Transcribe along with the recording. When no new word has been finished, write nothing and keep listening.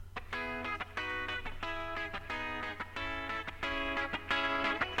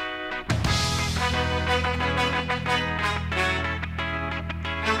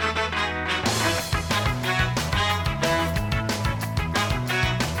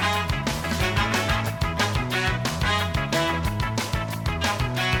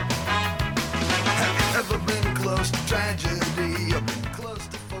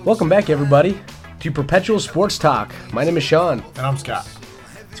Welcome back, everybody, to Perpetual Sports Talk. My name is Sean. And I'm Scott.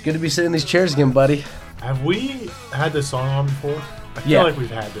 It's good to be sitting in these chairs again, buddy. Have we had this song on before? I feel like we've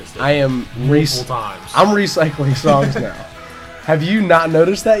had this. I am multiple times. I'm recycling songs now. Have you not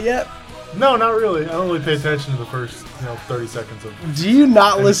noticed that yet? No, not really. I don't really pay attention to the first 30 seconds of. Do you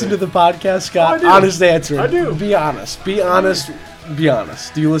not listen to the podcast, Scott? I do. Honest answer. I do. Be honest. Be honest. Be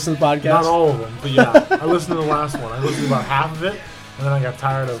honest. Do you listen to the podcast? Not all of them, but yeah. I listened to the last one. I listened to about half of it, and then I got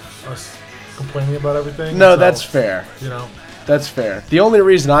tired of us complaining about everything. No, that's fair. That's fair. The only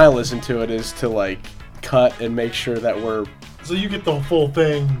reason I listen to it is to cut and make sure that we're. So you get the full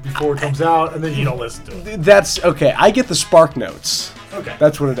thing before it comes out, and then you don't listen to it. That's okay. I get the spark notes. Okay.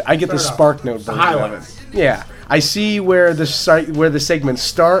 That's what it is. I get the spark note version of it. Yeah. I see where the segments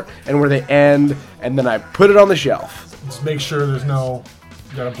start and where they end, and then I put it on the shelf. Just make sure there's no.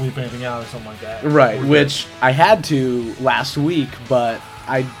 You gotta bleep anything out or something like that. Right, which I had to last week, but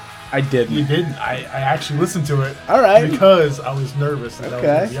I didn't. You didn't. I actually listened to it. All right. Because I was nervous that I was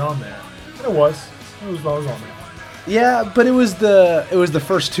going to be on there. And it was. I was on there. Yeah, but it was the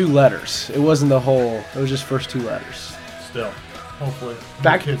first two letters. It wasn't the whole. It was just first two letters. Still, hopefully,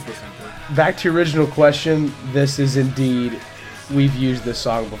 kids listen to it. Back to your original question. This is indeed. We've used this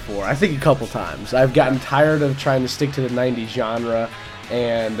song before. I think a couple times. I've gotten tired of trying to stick to the 90s genre,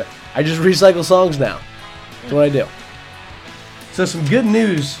 and I just recycle songs now. That's what I do. So some good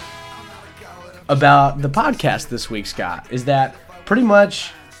news about the podcast this week, Scott, is that pretty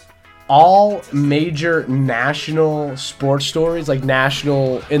much all major national sports stories, in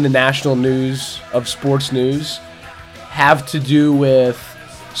the national news of sports news, have to do with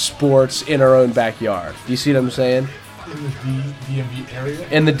sports in our own backyard. Do you see what I'm saying? In the DMV area?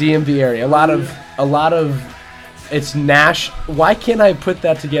 In the DMV area. A lot of it's why can't I put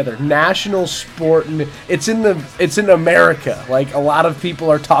that together? National sport. It's in America. A lot of people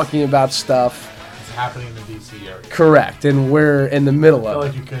are talking about stuff. It's happening in the DC area. Correct, and we're in the middle of it.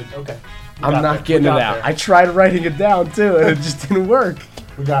 I feel like you could. Okay. I'm not getting it out. I tried writing it down too, and it just didn't work.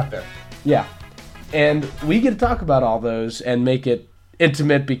 We got there. Yeah, and we get to talk about all those and make it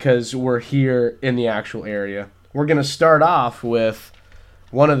intimate because we're here in the actual area. We're going to start off with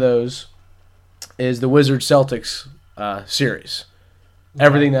one of those is the Wizards-Celtics series. Okay.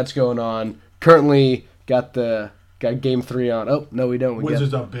 Everything that's going on. Currently got Game 3 on. Oh, no, we don't.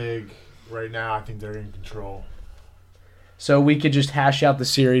 Wizards up big right now. I think they're in control. So we could just hash out the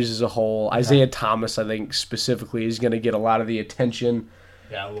series as a whole. Okay. Isaiah Thomas, I think, specifically, is going to get a lot of the attention.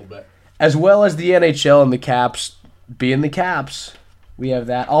 Yeah, a little bit. As well as the NHL and the Caps being the Caps. We have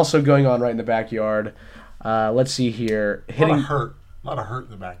that also going on right in the backyard. Let's see here. A lot of hurt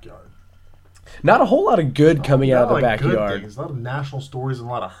in the backyard. Not a whole lot of good coming out of the backyard. A lot of national stories and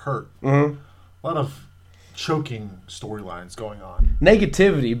a lot of hurt. Mm-hmm. A lot of choking storylines going on.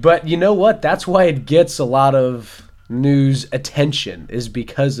 Negativity, but you know what? That's why it gets a lot of news attention, is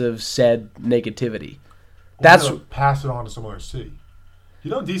because of said negativity. That's pass it on to some other city.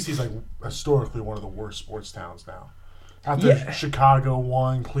 DC is historically one of the worst sports towns now. After Chicago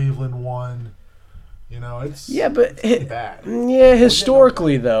won, Cleveland won. It's bad. Yeah,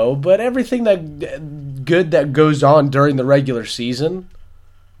 historically though, but everything that goes on during the regular season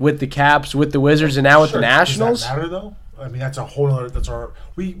with the Caps, with the Wizards, and now with the Nationals. Does that matter though? I mean, that's a whole other.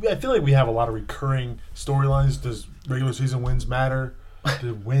 I feel like we have a lot of recurring storylines. Does regular season wins matter?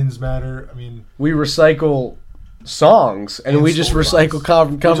 Do wins matter? I mean, we recycle songs and we just recycle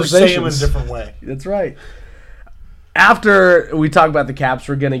conversations. We just say them in a different way. That's right. After we talk about the Caps,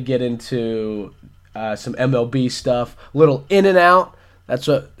 we're going to get into some MLB stuff, little in and out. That's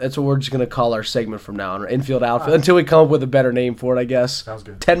what we're just going to call our segment from now on, infield, outfield, until we come up with a better name for it, I guess. Sounds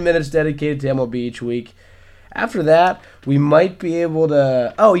good. 10 minutes dedicated to MLB each week. After that, we might be able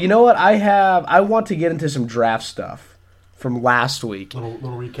to... Oh, you know what? I want to get into some draft stuff from last week. Little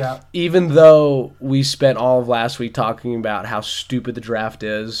recap. Even though we spent all of last week talking about how stupid the draft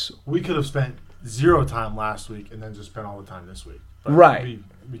is. We could have spent 0 time last week and then just spent all the time this week. But right.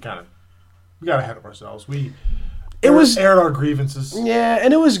 We got ahead of ourselves. We aired our grievances. Yeah,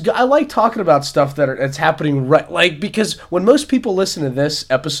 and I like talking about stuff that's happening right, because when most people listen to this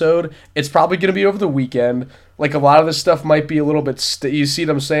episode, it's probably going to be over the weekend. A lot of this stuff might be a little bit, you see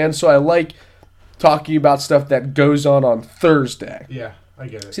what I'm saying? So I like talking about stuff that goes on Thursday. Yeah, I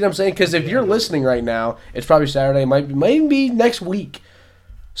get it. See what I'm saying? Because if you're listening right now, it's probably Saturday, might be next week.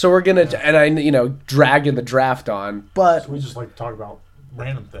 So we're going to, and I, dragging the draft on, but. So we just like to talk about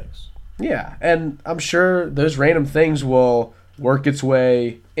random things. Yeah, and I'm sure those random things will work its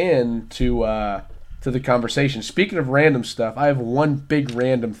way into to the conversation. Speaking of random stuff, I have one big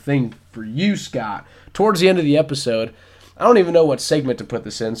random thing for you, Scott. Towards the end of the episode, I don't even know what segment to put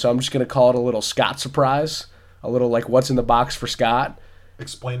this in, so I'm just going to call it a little Scott surprise. A little like what's in the box for Scott.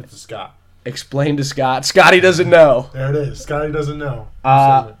 Explain it to Scott. Explain to Scott. Scotty doesn't know. There it is. Scotty doesn't know.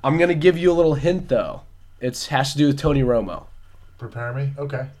 I'm going to give you a little hint, though. It has to do with Tony Romo. Prepare me?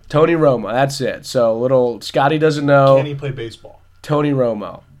 Okay. Tony Romo, that's it. So little Scotty doesn't know. Can he play baseball? Tony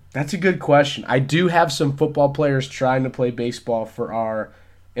Romo. That's a good question. I do have some football players trying to play baseball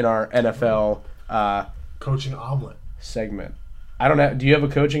in our NFL coaching omelet segment. I don't have. Do you have a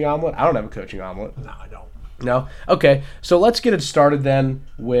coaching omelet? I don't have a coaching omelet. No, I don't. No? Okay. So let's get it started then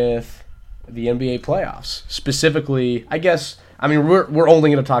with the NBA playoffs. Specifically, we're only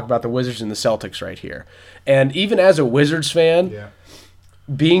going to talk about the Wizards and the Celtics right here. And even as a Wizards fan,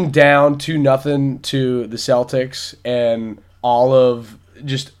 being down 2-0 to the Celtics and all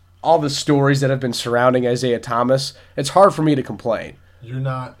the stories that have been surrounding Isaiah Thomas, it's hard for me to complain. You're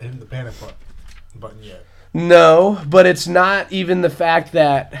not hitting the panic button yet. No, but it's not even the fact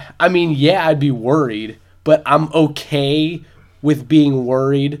that, I'd be worried, but I'm okay with being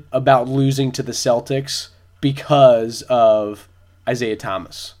worried about losing to the Celtics because of Isaiah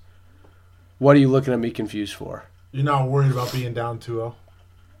Thomas. What are you looking at me confused for? You're not worried about being down 2-0?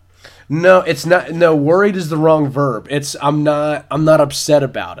 No, it's not. No, worried is the wrong verb. I'm not upset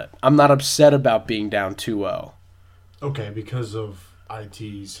about it. I'm not upset about being down 2-0. Okay, because of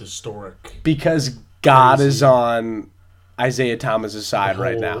IT's historic. Because God is on Isaiah Thomas's side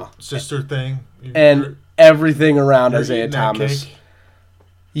right now. Sister thing. And everything around Isaiah Thomas.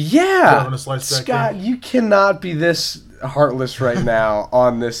 Yeah. Scott, you cannot be this heartless right now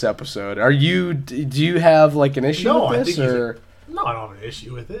on this episode. Do you have like an issue with this? No, I don't have an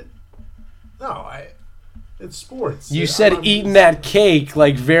issue with it. No, it's sports. You said eating that cake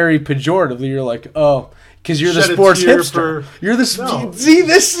like very pejoratively. You're like, oh, because you're the sports hipster. See,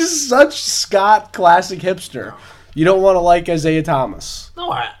 this is such Scott classic hipster. No. You don't want to like Isaiah Thomas.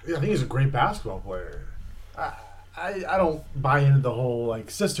 No, I think he's a great basketball player. I don't buy into the whole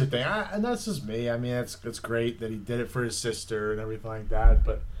like sister thing, and that's just me. It's great that he did it for his sister and everything like that.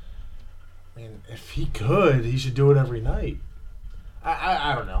 But if he could, he should do it every night.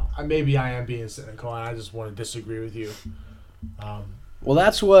 I don't know. Maybe I am being cynical, and I just want to disagree with you. Well,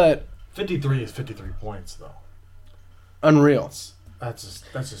 that's what 53 is 53 points, though. Unreal. That's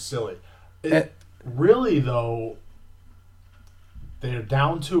just silly. Really, though, they're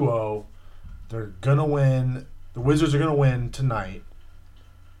down 2-0. They're gonna win. The Wizards are gonna win tonight,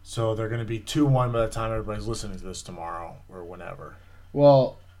 so they're gonna be 2-1 by the time everybody's listening to this tomorrow or whenever.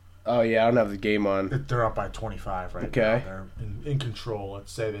 Well. Oh, yeah, I don't have the game on. They're up by 25 right now. They're in control.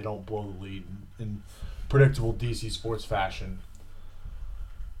 Let's say they don't blow the lead in predictable DC sports fashion.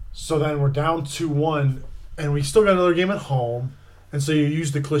 So then we're down 2-1, and we still got another game at home. And so you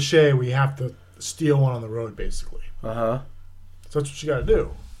use the cliche, we have to steal one on the road, basically. Uh-huh. So that's what you got to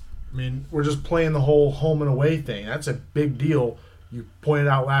do. We're just playing the whole home and away thing. That's a big deal. You pointed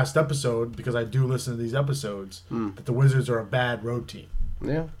out last episode, because I do listen to these episodes, that the Wizards are a bad road team.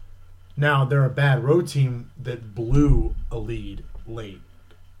 Yeah. Now, they're a bad road team that blew a lead late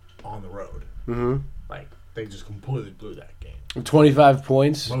on the road. Mm-hmm. They just completely blew that game. 25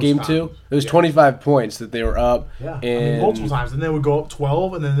 points, game times. 2? It was 25 points that they were up. Yeah, multiple times. And they would go up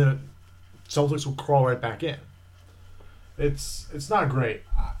 12, and then the Celtics would crawl right back in. It's not great.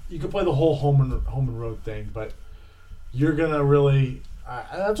 You can play the whole home and road thing, but you're going to really...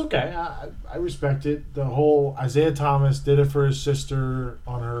 that's okay. I respect it. The whole Isaiah Thomas did it for his sister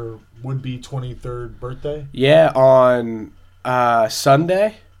on her would-be 23rd birthday. Yeah, on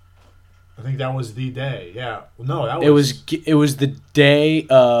Sunday. I think that was the day. Yeah. No, that was... It was the day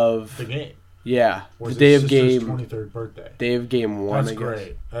of... The game. Yeah. The day of game... 23rd birthday. Day of game 1, That's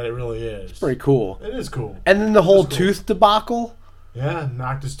great. That it really is. It's pretty cool. It is cool. And then the whole tooth debacle. Yeah,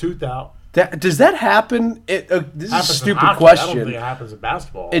 knocked his tooth out. Does that happen? This is a stupid question. I don't think it happens in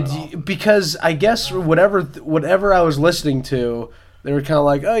basketball. Because I guess whatever I was listening to, they were kind of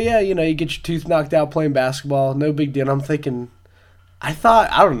like, oh yeah, you get your tooth knocked out playing basketball, no big deal. And I'm thinking, I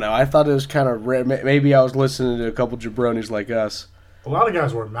thought it was kind of rare. Maybe I was listening to a couple jabronis like us. A lot of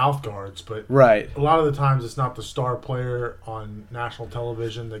guys wear mouth guards, but right. A lot of the times it's not the star player on national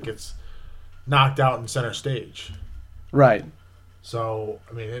television that gets knocked out in center stage. Right. So,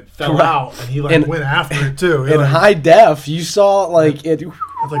 it fell out, and he went after it, too. In high def, you saw, it... It's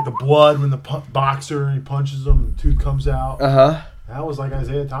like the blood when the boxer, he punches him, and the tooth comes out. Uh-huh. That was like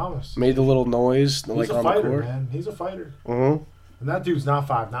Isaiah Thomas. Made the little noise, He's a on fighter, the court. Man. He's a fighter. Mm-hmm. And that dude's not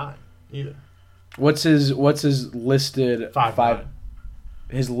 5'9", either. What's his listed... 5'9".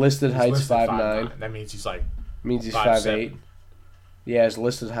 His listed height's 5'9". That means he's Means he's 5'8". Yeah, his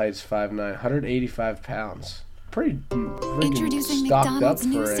listed height's 5'9", 185 pounds. pretty Introducing stocked McDonald's up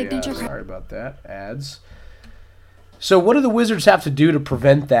new for signature sorry about that, ads. So what do the Wizards have to do to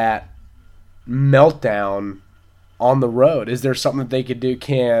prevent that meltdown on the road? Is there something that they could do?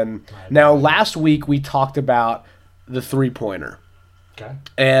 Now, last week we talked about the three-pointer. Okay.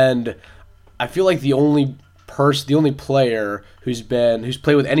 And I feel like the only player who's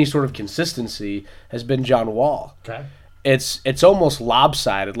played with any sort of consistency has been John Wall. Okay. It's almost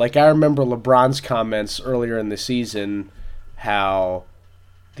lopsided. Like, I remember LeBron's comments earlier in the season how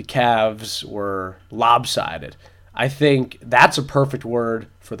the Cavs were lopsided. I think that's a perfect word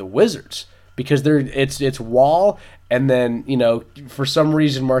for the Wizards because it's Wall, and then, for some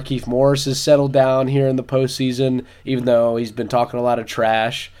reason Markieff Morris has settled down here in the postseason, even though he's been talking a lot of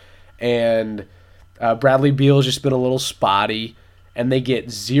trash, and Bradley Beal's just been a little spotty, and they get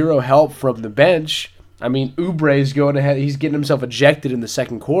zero help from the bench. I mean, Oubre's going ahead. He's getting himself ejected in the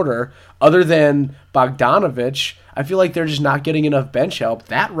second quarter. Other than Bogdanovich, I feel like they're just not getting enough bench help.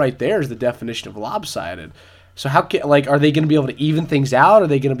 That right there is the definition of lopsided. So are they going to be able to even things out? Are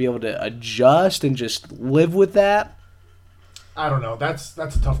they going to be able to adjust and just live with that? I don't know. That's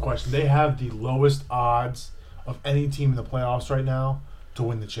a tough question. They have the lowest odds of any team in the playoffs right now to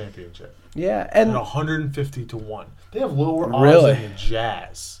win the championship. Yeah, and at 150 to 1. They have lower odds than the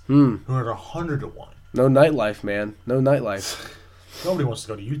Jazz, who are at 100 to 1. No nightlife, man. No nightlife. Nobody wants to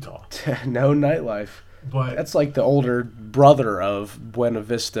go to Utah. No nightlife. But that's like the older brother of Buena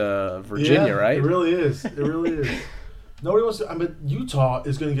Vista, Virginia, right? It really is. It really is. Nobody wants to. I mean, Utah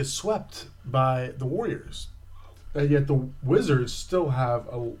is going to get swept by the Warriors, and yet the Wizards still have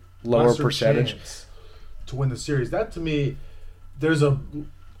a lower percentage chance to win the series. That, to me, there's a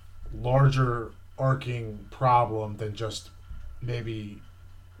larger arcing problem than just maybe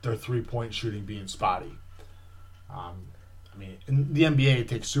their 3-point shooting being spotty. I mean, in the NBA, it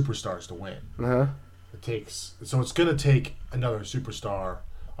takes superstars to win. Uh-huh. So it's going to take another superstar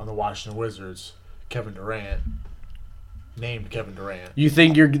on the Washington Wizards, Kevin Durant, named Kevin Durant. You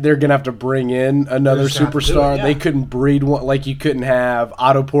think they're going to have to bring in another superstar? They couldn't breed one. Like, you couldn't have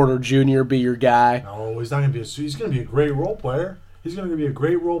Otto Porter Jr. be your guy. No, he's not going to be. He's going to be a great role player. He's going to be a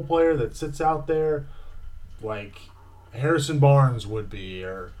great role player that sits out there like Harrison Barnes would be,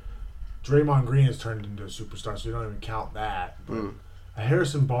 or Draymond Green has turned into a superstar, so you don't even count that. But a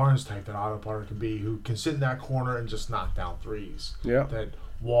Harrison Barnes type that Otto Porter can be, who can sit in that corner and just knock down threes. Yeah. That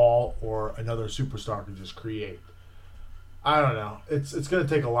Wall or another superstar can just create. I don't know. It's going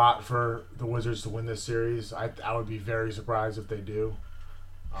to take a lot for the Wizards to win this series. I would be very surprised if they do.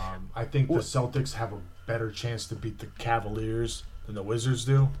 I think the Celtics have a better chance to beat the Cavaliers than the Wizards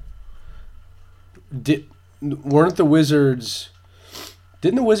do. Didn't the Wizards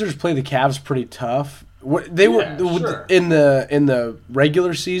play the Cavs pretty tough? They were sure. in the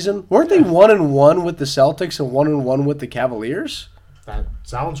regular season. Weren't they 1-1 with the Celtics and 1-1 with the Cavaliers? That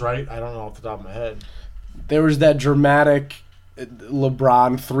sounds right. I don't know off the top of my head. There was that dramatic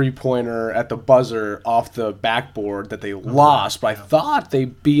LeBron 3-pointer at the buzzer off the backboard that they lost, but I thought they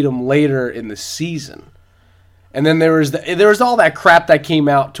beat them later in the season. And then there was all that crap that came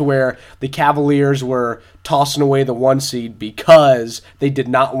out to where the Cavaliers were tossing away the 1 seed because they did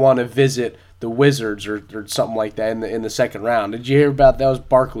not want to visit the Wizards or something like that in the second round. Did you hear about that? That was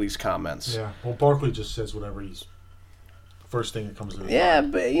Barkley's comments. Yeah, well, Barkley just says whatever he's first thing that comes to his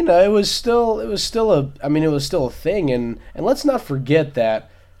mind. But it was still a thing, and let's not forget that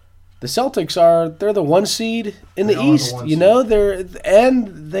the Celtics they're the 1 seed in the East. They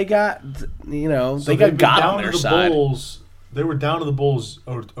got God on their side. They were down to the Bulls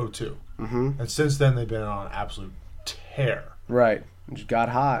 0-2. Mm-hmm. And since then they've been on an absolute tear. Right. Just got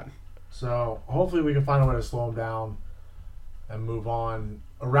hot. So hopefully we can find a way to slow them down and move on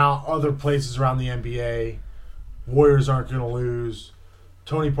around other places around the NBA. Warriors aren't going to lose.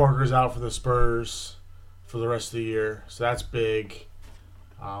 Tony Parker's out for the Spurs for the rest of the year, so that's big.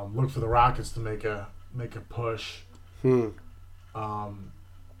 Look for the Rockets to make a push. What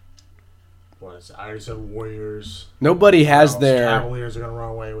is it? I already said Warriors. Nobody has Cavaliers are going to run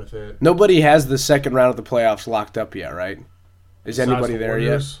away with it. Nobody has the second round of the playoffs locked up yet, right? Is anybody there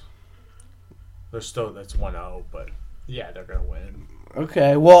yet? They're still, that's 1-0, but yeah, they're going to win.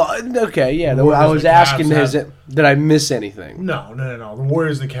 Okay, yeah. I was asking, did I miss anything? No. The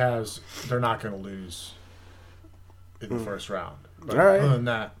Warriors and the Cavs, they're not going to lose in the first round. But all right. Other than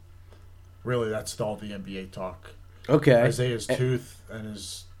that, really, that's all the NBA talk. Okay. Isaiah's tooth and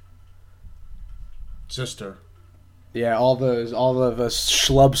his sister. Yeah, all of us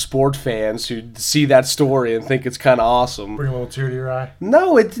schlub sport fans who see that story and think it's kind of awesome. Bring a little tear to your eye.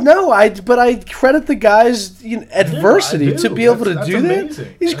 But I credit the guy's adversity to be able to do amazing.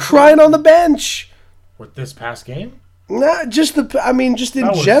 that. He's crying on the bench. With this past game? Nah, just in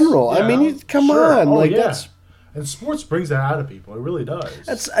general. Yeah, I mean, come on. Oh, like yeah. that's And sports brings that out of people. It really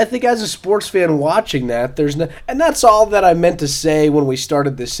does. I think as a sports fan watching that, and that's all that I meant to say when we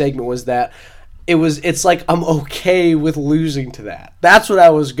started this segment was that it's like I'm okay with losing to that. That's what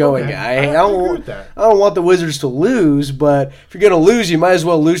I was going at. I don't want the Wizards to lose, but if you're going to lose, you might as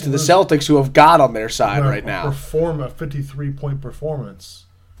well lose to the Celtics, who have God on their side right now. Perform a 53-point performance.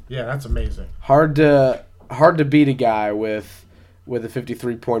 Yeah, that's amazing. Hard to beat a guy with a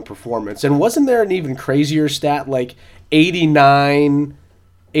 53-point performance. And wasn't there an even crazier stat, like 89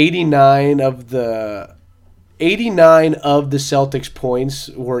 of the Celtics points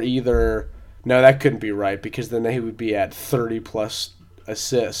were either... No, that couldn't be right, because then he would be at 30-plus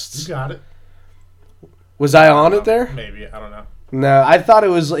assists. You got it. Was I on it there? Maybe. I don't know. No, I thought it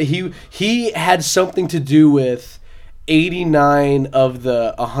was... He had something to do with 89 of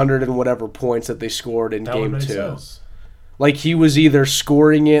the 100 and whatever points that they scored in Game 2. Sense. Like, he was either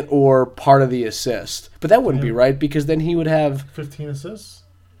scoring it or part of the assist. But that wouldn't be right, because then he would have... 15 assists?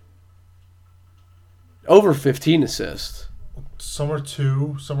 Over 15 assists. Some are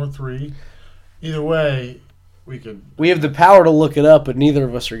 2, some are 3. Either way, we could... We have the power to look it up, but neither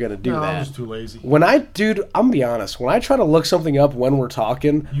of us are going to do that. I'm just too lazy. I'm going to be honest. When I try to look something up when we're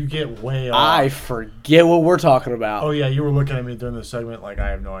talking... You get way off. I forget what we're talking about. Oh, yeah, you were looking at me during the segment like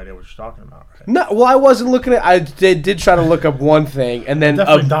I have no idea what you're talking about. Right? No, well, I wasn't looking at... I did try to look up one thing, and then...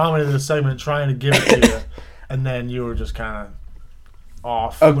 Definitely dominated the segment trying to give it to you, and then you were just kind of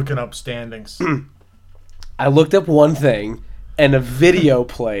off looking up standings. I looked up one thing... And a video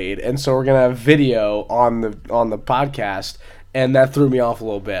played, and so we're gonna have video on the podcast, and that threw me off a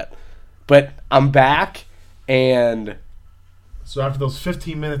little bit. But I'm back, and so after those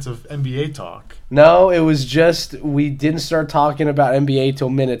 15 minutes of NBA talk, no, it was just we didn't start talking about NBA till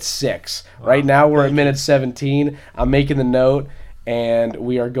minute 6. Right now we're at minute 17. I'm making the note, and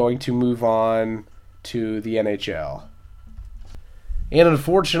we are going to move on to the NHL. And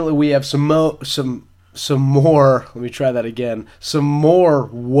unfortunately, we have some more, let me try that again, some more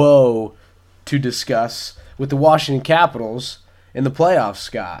woe to discuss with the Washington Capitals in the playoffs,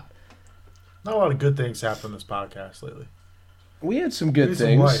 Scott. Not a lot of good things happen in this podcast lately. We had some good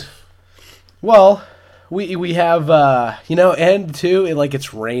things. Well, we have, and too,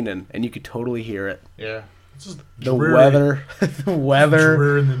 it's raining, and you could totally hear it. Yeah. It's just the weather. The weather.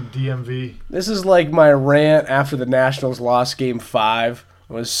 Dreary in the DMV. This is like my rant after the Nationals lost Game 5.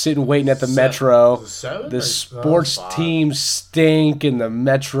 I was sitting waiting at the Metro. The sports teams stink and the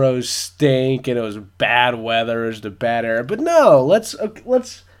Metros stink, and it was bad weather. It was the bad air. But no, let's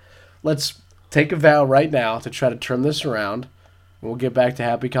take a vow right now to try to turn this around, and we'll get back to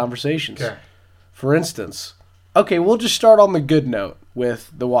happy conversations. Okay. For instance, we'll just start on the good note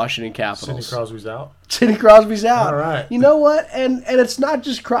with the Washington Capitals. Sidney Crosby's out. Sidney Crosby's out. All right. You know what? And it's not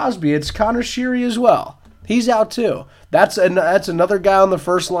just Crosby. It's Connor Sheary as well. He's out too. That's another guy on the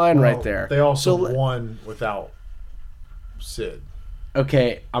first line right there. They also won without Sid.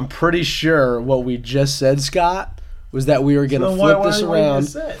 Okay, I'm pretty sure what we just said, Scott, was that we were going to flip this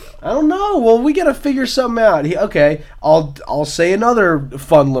around. I don't know. Well, we got to figure something out. I'll say another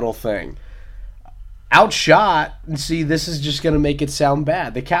fun little thing. Outshot, and see, this is just going to make it sound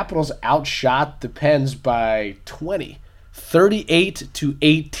bad. The Capitals outshot the Pens by 20,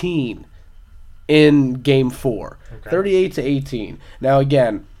 38-18. In Game 4, 38-18. Now,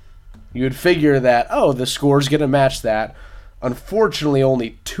 again, you would figure that, the score's going to match that. Unfortunately,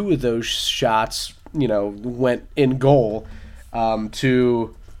 only 2 of those shots, went in goal.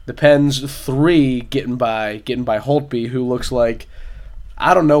 To the Pens, 3 getting by Holtby, who looks like,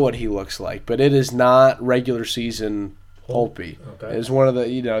 I don't know what he looks like, but it is not regular season Holtby. Okay. It is one of the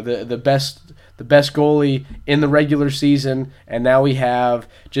the best goalie in the regular season, and now we have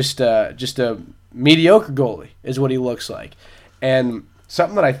just a mediocre goalie is what he looks like. And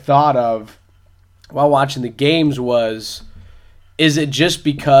something that I thought of while watching the games was, is it just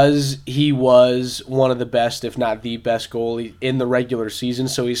because he was one of the best, if not the best goalie in the regular season,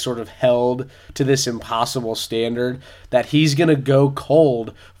 so he's sort of held to this impossible standard that he's going to go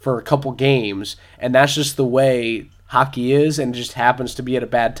cold for a couple games, and that's just the way hockey is, and it just happens to be at a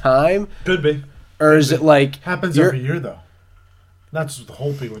bad time? Could be. Or is it like... Happens every year, though. That's the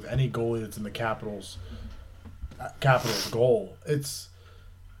whole thing with any goalie that's in the Capitals' goal. It's...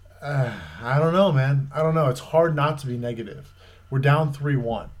 I don't know, man. I don't know. It's hard not to be negative. We're down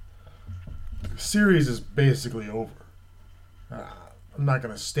 3-1. The series is basically over. I'm not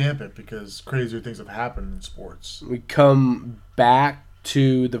going to stamp it because crazier things have happened in sports. We come back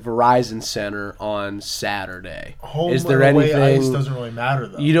to the Verizon Center on Saturday. Home is there and away anything? Ice doesn't really matter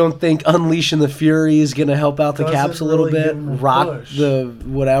though. You don't think Unleashing the Fury is going to help out the Caps a little bit? Rock the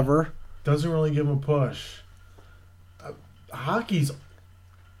whatever? Doesn't really give them a push. Hockey's,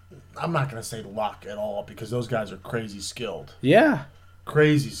 I'm not going to say luck at all because those guys are crazy skilled. Yeah.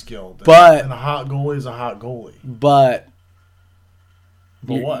 Crazy skilled. But, and a hot goalie is a hot goalie. But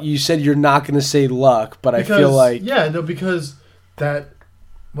what? You said you're not going to say luck, but because, I feel like... Yeah, no, because they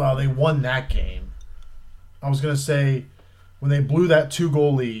won that game. I was going to say, when they blew that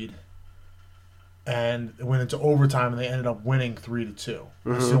 2-goal lead and it went into overtime and they ended up winning 3-2.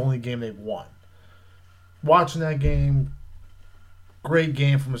 Mm-hmm. It's the only game they've won. Watching that game, great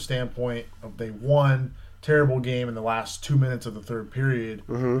game from a standpoint of they won, terrible game in the last 2 minutes of the third period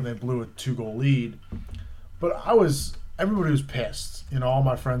when they blew a 2-goal lead. But everybody was pissed. You know, all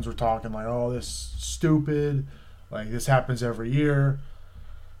my friends were talking like, oh, this is stupid. Like, this happens every year.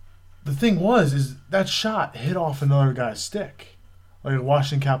 The thing is that shot hit off another guy's stick. Like a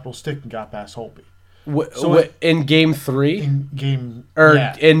Washington Capitals stick and got past Holtby. In Game 3? In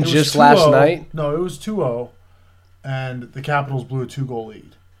just last night? No, it was 2-0, and the Capitals blew a 2-goal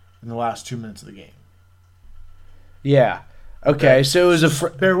lead in the last 2 minutes of the game. Yeah. Okay, so it was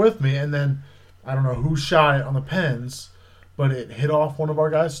bear with me, and then I don't know who shot it on the Pens, but it hit off one of our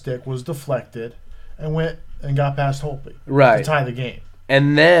guys' stick, was deflected, and went and got past Holtby to tie the game.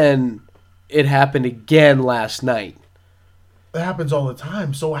 And then it happened again last night. It happens all the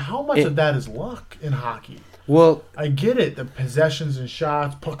time. So how much of that is luck in hockey? Well, I get it. The possessions and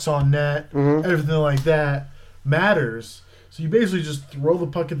shots, pucks on net, everything like that matters. So you basically just throw the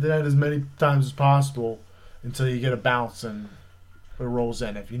puck at the net as many times as possible until you get a bounce and it rolls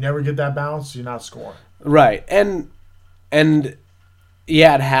in. If you never get that bounce, you're not scoring. Right. And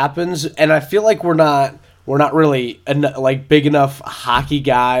yeah, it happens. And I feel like we're not really like big enough hockey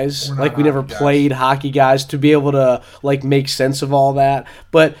guys. Like we never played hockey guys to be able to like make sense of all that.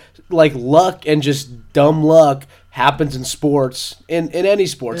 But like luck and just dumb luck happens in sports, in any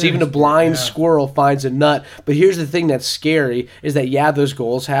sports. Even a blind squirrel finds a nut. But here's the thing that's scary is that those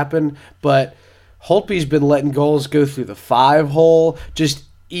goals happen, but Holtby's been letting goals go through the 5-hole, just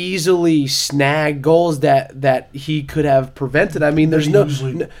easily snag goals that he could have prevented. I mean, there's no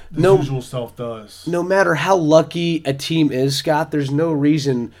usual stuff does. No matter how lucky a team is, Scott, there's no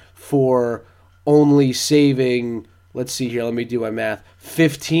reason for only saving, let's see here, let me do my math,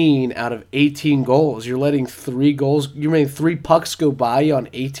 15 out of 18 goals. You're letting 3 pucks go by you on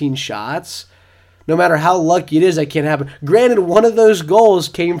 18 shots. No matter how lucky it is, that can't happen. Granted, one of those goals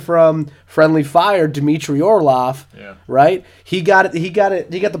came from friendly fire, Dmitry Orlov. Yeah. Right? He got it. He got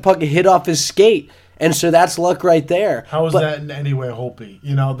the puck hit off his skate, and so that's luck right there. How is that in any way Holtby?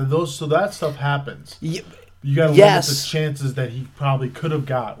 You know, so that stuff happens. You got to limit the chances that he probably could have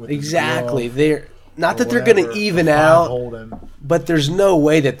got with exactly. They're not that they're going to even out, but there's no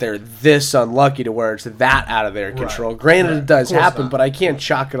way that they're this unlucky to where it's that out of their control. Right. Granted, it does happen, but I can't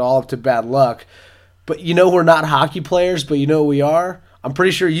chalk it all up to bad luck. But we're not hockey players, but you know what we are? I'm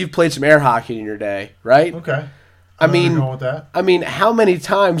pretty sure you've played some air hockey in your day, right? Okay. I mean, going with that. I mean, how many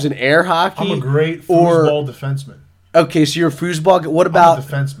times in air hockey? I'm a great foosball defenseman. Okay, so you're a foosball. What about I'm a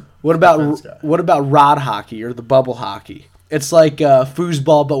defenseman? What about rod hockey or the bubble hockey? It's like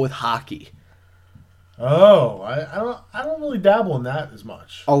foosball but with hockey. Oh, I don't really dabble in that as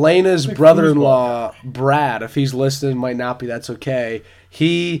much. Elena's brother-in-law, Brad, if he's listening, might not be. That's okay.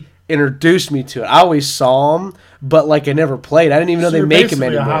 He introduced me to it. I always saw him, but like I never played. I didn't even know they make him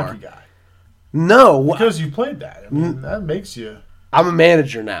anymore. A hockey guy. No, because you played that. I mean, that makes you. I'm a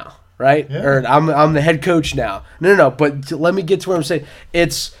manager now, right? Yeah. Or I'm the head coach now. No. But let me get to what I'm saying.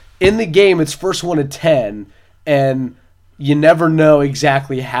 It's in the game. It's first 1 to 10, and you never know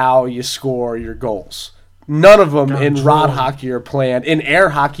exactly how you score your goals. None of them in rod hockey are planned. In air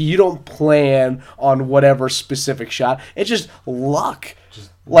hockey, you don't plan on whatever specific shot. It's just luck.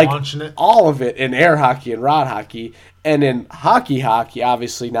 Like all of it in air hockey and rod hockey, and in hockey,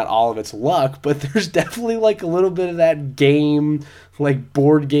 obviously not all of it's luck, but there's definitely like a little bit of that game, like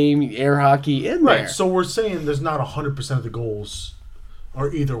board game air hockey in there. Right. So we're saying there's not 100% of the goals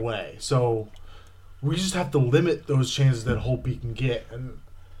are either way. So we just have to limit those chances that Holtby can get. And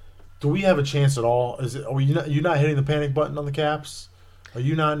do we have a chance at all? Are you not hitting the panic button on the Caps? Are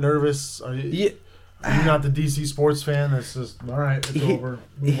you not nervous? Are you not the DC sports fan that's just, all right, it's over,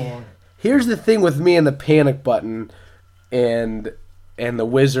 move on? Here's the thing with me and the panic button and the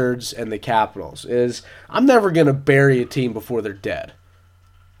Wizards and the Capitals is I'm never going to bury a team before they're dead.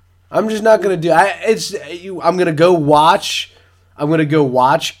 I'm just not going to do I'm going to go watch I'm going to go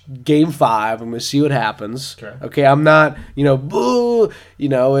watch Game 5. I'm going to see what happens. Okay, I'm not, boo.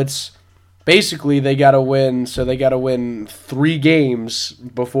 It's basically they got to win. So they got to win 3 games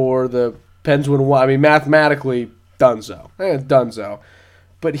before the Pens win 1. I mean, mathematically, donezo. Donezo.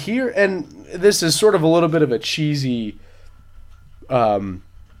 But here, and this is sort of a little bit of a cheesy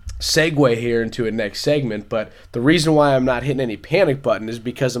segue here into a next segment, but the reason why I'm not hitting any panic button is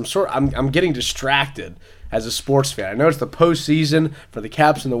because I'm getting distracted as a sports fan. I know it's the postseason for the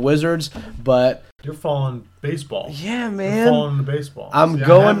Caps and the Wizards, but you're following baseball. Yeah, man. You're falling into baseball. I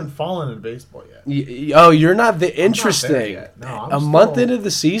haven't fallen into baseball yet. Oh, you're not interesting. Not there yet. No, I'm a month into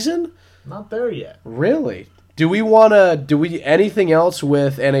the season? Not there yet. Really? Do we anything else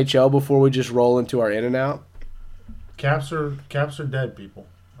with NHL before we just roll into our in and out? Caps are dead, people.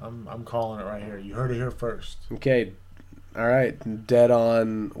 I'm calling it right here. You heard it here first. Okay. All right. Dead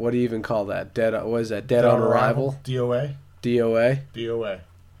on, what do you even call that? What is that? Dead on arrival? DOA. DOA? DOA.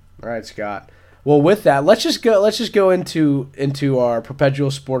 All right, Scott. Well, with that, let's just go into our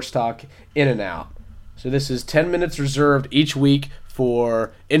perpetual sports talk in and out. So this is 10 minutes reserved each week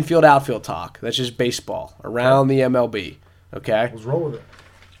for infield outfield talk. That's just baseball around the MLB. Okay? Let's roll with it.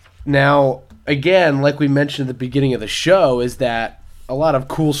 Now, again, like we mentioned at the beginning of the show, is that a lot of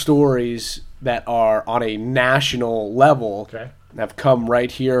cool stories that are on a national level have come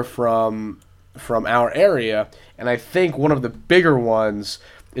right here from our area. And I think one of the bigger ones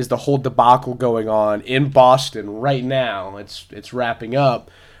is the whole debacle going on in Boston right now. It's wrapping up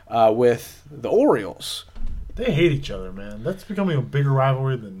with the Orioles. They hate each other, man. That's becoming a bigger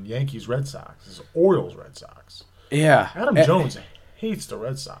rivalry than Yankees-Red Sox. It's Orioles-Red Sox. Yeah. Adam Jones hates the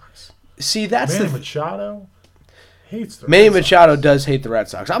Red Sox. See, that's Manny Machado hates the Red Sox. Manny Machado does hate the Red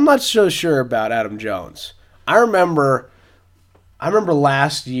Sox. I'm not so sure about Adam Jones. I remember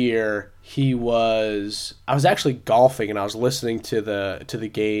last year I was actually golfing and I was listening to the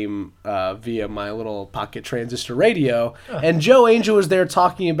game via my little pocket transistor radio, and Joe Angel was there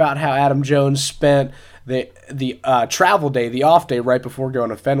talking about how Adam Jones spent the travel day, the off day right before going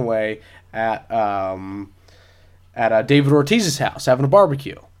to Fenway at David Ortiz's house having a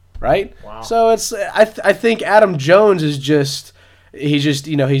barbecue. Right? Wow. So I think Adam Jones is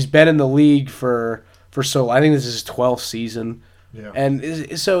he's been in the league for so long. I think this is his 12th season. Yeah.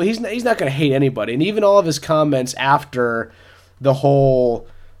 And so he's not going to hate anybody. And even all of his comments after the whole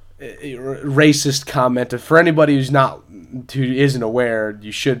racist comment, for anybody who isn't aware,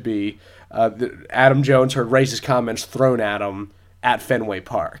 you should be, Adam Jones heard racist comments thrown at him at Fenway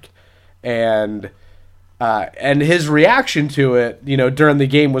Park. And his reaction to it, during the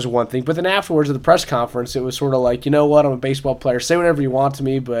game was one thing, but then afterwards at the press conference, it was sort of like, you know what, I'm a baseball player, say whatever you want to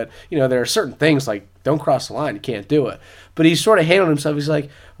me, but, there are certain things like, don't cross the line, you can't do it. But he sort of handled himself, he's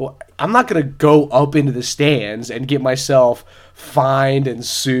like, well, I'm not going to go up into the stands and get myself fined and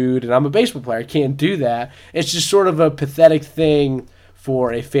sued, and I'm a baseball player, I can't do that. It's just sort of a pathetic thing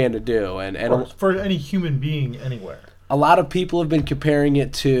for a fan to do. And for any human being anywhere. A lot of people have been comparing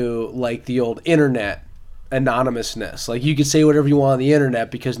it to, like, the old internet anonymousness. Like, you can say whatever you want on the internet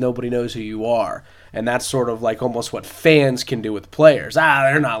because nobody knows who you are. And that's sort of like almost what fans can do with players.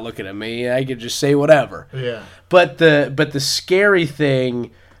 They're not looking at me. I could just say whatever. Yeah. But the scary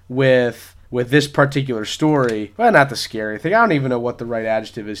thing with this particular story, well, not the scary thing, I don't even know what the right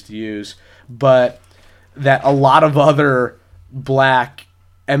adjective is to use, but that a lot of other black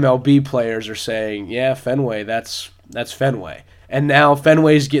MLB players are saying, yeah, Fenway, that's Fenway. And now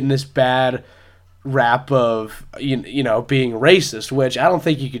Fenway's getting this bad rap of being racist, which I don't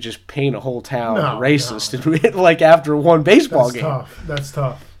think you could just paint a whole town racist like after one baseball game. That's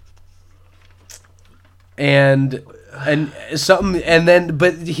tough. And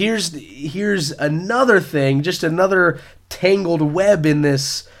but here's another thing, just another tangled web in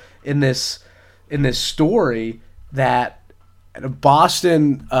this story, that at a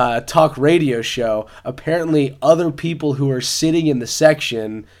Boston talk radio show, apparently other people who are sitting in the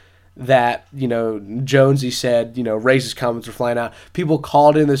section that, Jonesy said, racist comments were flying out. People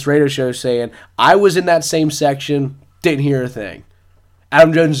called in this radio show saying, I was in that same section, didn't hear a thing.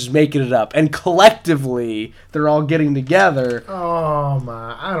 Adam Jones is making it up. And collectively, they're all getting together. Oh,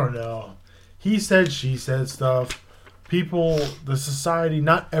 my. I don't know. He said, she said stuff. People, the society,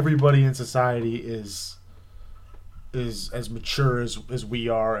 not everybody in society is as mature as we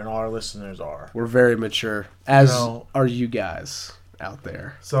are and our listeners are. We're very mature, as are you guys out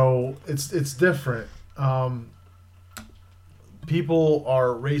there. So it's different. People are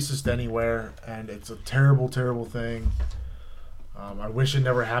racist anywhere, and it's a terrible, terrible thing. I wish it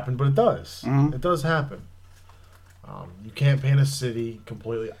never happened, but it does. Mm-hmm. It does happen. You can't paint a city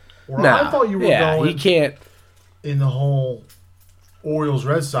completely. I thought you were going. You can't. In the whole Orioles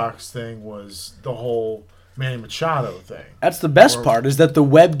Red Sox thing was the whole Manny Machado thing. That's the best part, is that the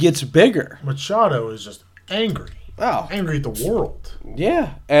web gets bigger. Machado is just angry. Oh. Angry at the world.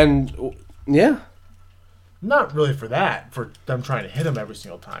 Yeah. And, yeah. Not really for that, for them trying to hit him every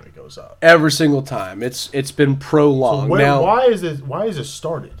single time it goes up. Every single time. It's been prolonged. So now, why is it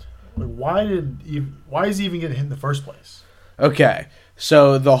started? Like, why is he even getting hit in the first place? Okay.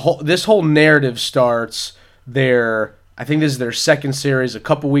 So this whole narrative starts there. I think this is their second series a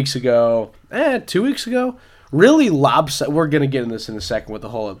couple weeks ago. 2 weeks ago. Really lopsided. We're going to get into this in a second with the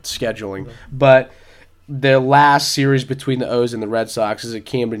whole scheduling. Okay. But the last series between the O's and the Red Sox is at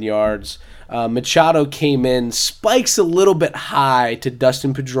Camden Yards. Machado came in, spikes a little bit high to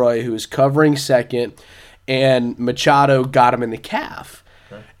Dustin Pedroia, who was covering second, and Machado got him in the calf.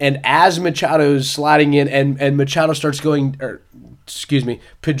 Okay. And as Machado's sliding in, and Machado starts going,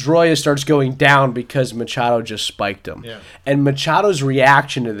 Pedroia starts going down because Machado just spiked him. Yeah. And Machado's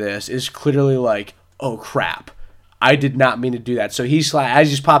reaction to this is clearly like, oh crap, I did not mean to do that. So as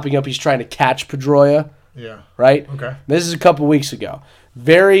he's popping up, he's trying to catch Pedroia. Yeah. Right? Okay. This is a couple weeks ago.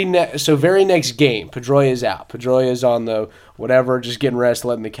 Very next game, Pedroia is out. Pedroia is on the whatever, just getting rest,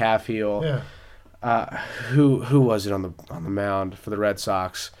 letting the calf heal. Yeah. Who was it on the mound for the Red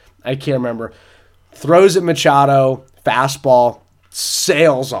Sox? I can't remember. Throws at Machado, fastball,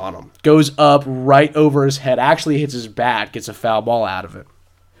 sails on him, goes up right over his head. Actually hits his bat, gets a foul ball out of it.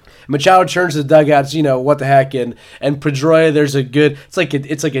 Machado turns to the dugouts, what the heck, and Pedroia, there's a good, it's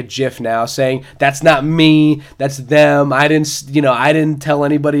like a GIF now saying, that's not me, that's them, I didn't tell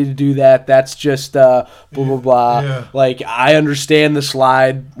anybody to do that, that's just blah, blah, blah. Yeah. Like, I understand the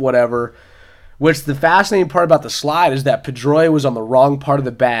slide, whatever. Which the fascinating part about the slide is that Pedroia was on the wrong part of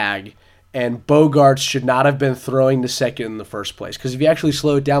the bag, and Bogaerts should not have been throwing to second in the first place. Because if you actually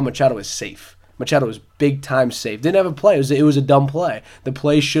slow it down, Machado was safe. Machado was big time safe. Didn't have a play. It was a dumb play. The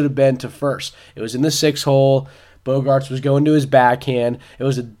play should have been to first. It was in the 6 hole. Bogaerts was going to his backhand. It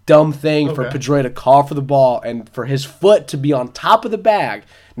was a dumb thing for Pedroia to call for the ball and for his foot to be on top of the bag.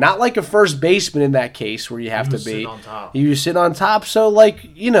 Not like a first baseman in that case where you have to be. You sit on top. So,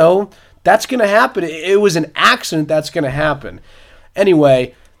 that's going to happen. It was an accident that's going to happen.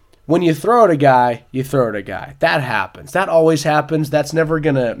 Anyway, when you throw at a guy, you throw at a guy. That happens. That always happens. That's never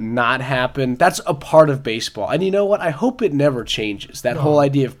going to not happen. That's a part of baseball. And you know what? I hope it never changes. That whole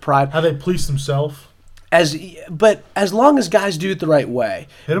idea of pride. How they police themselves. But as long as guys do it the right way.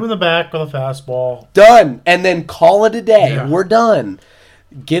 Hit him in the back with a fastball. Done. And then call it a day. Yeah. We're done.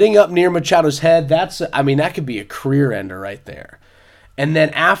 Getting up near Machado's head, that could be a career ender right there. And then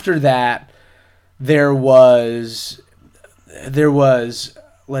after that, there was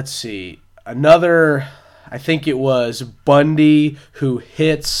let's see, another, I think it was Bundy who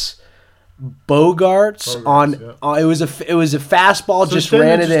hits Bogaerts on it was a fastball, so just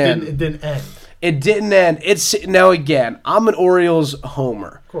ran it in. It didn't end. It didn't end. Now again, I'm an Orioles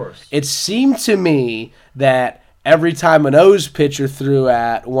homer. Of course. It seemed to me that every time an O's pitcher threw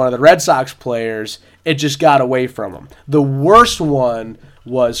at one of the Red Sox players, it just got away from him. The worst one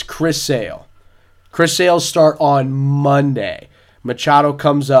was Chris Sale. Chris Sale's start on Monday. Machado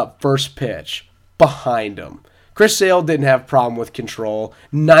comes up, first pitch, behind him. Chris Sale didn't have a problem with control.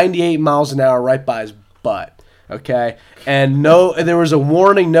 98 miles an hour right by his butt. Okay? And there was a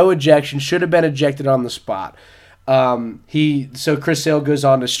warning, no ejection, should have been ejected on the spot. So Chris Sale goes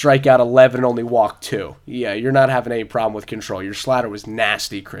on to strike out 11 and only walk 2. Yeah, you're not having any problem with control. Your slider was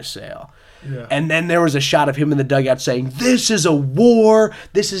nasty, Chris Sale. Yeah. And then there was a shot of him in the dugout saying, "This is a war.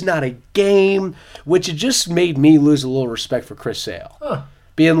 This is not a game," which it just made me lose a little respect for Chris Sale. Huh.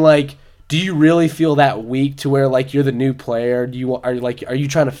 Being like, do you really feel that weak to where like you're the new player? Are you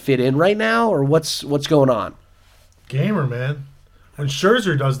trying to fit in right now, or what's going on? Gamer, man. When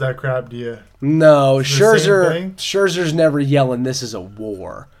Scherzer does that crap, do you? No, Scherzer's never yelling, "This is a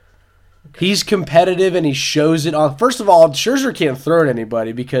war." Okay. He's competitive and he shows it on. First of all, Scherzer can't throw at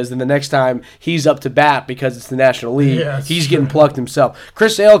anybody because then the next time he's up to bat because it's the National League, he's getting plucked himself.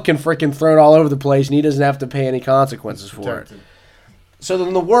 Chris Sale can freaking throw it all over the place and he doesn't have to pay any consequences for it. So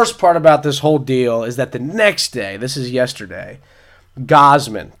then the worst part about this whole deal is that the next day, this is yesterday,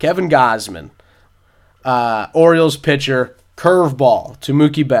 Kevin Gausman, Orioles pitcher, curveball to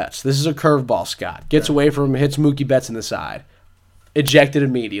Mookie Betts. This is a curveball, Scott. Gets away from him, hits Mookie Betts in the side. Ejected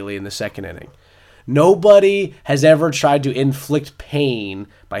immediately in the second inning. Nobody has ever tried to inflict pain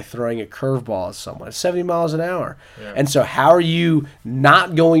by throwing a curveball at someone. It's 70 miles an hour. Yeah. And so how are you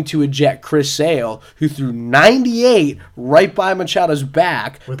not going to eject Chris Sale, who threw 98 right by Machado's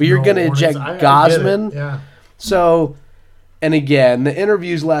back, but you're going to eject Gausman? Yeah. So And again, the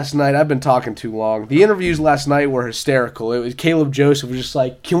interviews last night, I've been talking too long. The interviews last night were hysterical. It was Caleb Joseph was just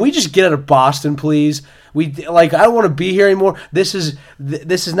like, "Can we just get out of Boston, please? I don't want to be here anymore. This is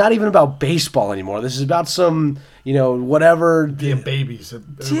not even about baseball anymore. This is about some, whatever being babies.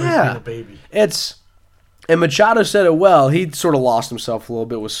 Everybody's being a baby. And Machado said it well. He sort of lost himself a little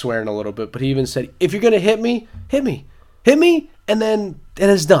bit, was swearing a little bit, but he even said, "If you're going to hit me, and then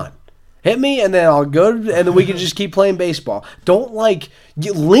it's done. Hit me, and then I'll go, and then we can just keep playing baseball. Don't,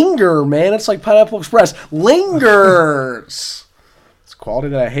 linger, man. It's like Pineapple Express. Lingers." It's quality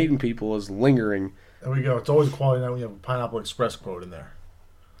that I hate in people is lingering. There we go. It's always a quality that we have a Pineapple Express quote in there.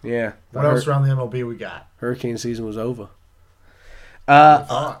 Yeah. What else around the MLB we got? Hurricane season was over.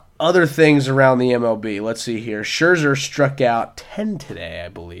 Other things around the MLB. Let's see here. Scherzer struck out 10 today, I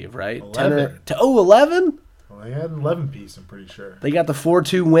believe, right? 11. 11? Well, they had an 11 piece, I'm pretty sure. They got the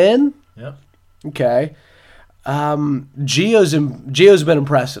 4-2 win? Yep. Okay. Gio's been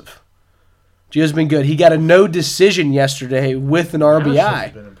impressive. Gio's been good. He got a no decision yesterday with an RBI.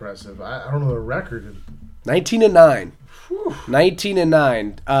 Nationals been impressive. I don't know the record. 19-9. Whew.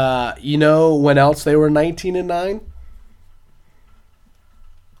 19-9. You know when else they were 19-9?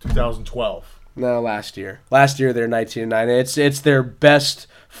 2012. No, last year. Last year they're 19-9. It's their best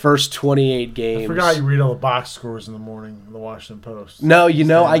first 28 games. I forgot you read all the box scores in the morning in the Washington Post. No,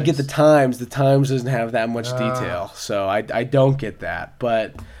 I get the Times. The Times doesn't have that much detail, so I don't get that.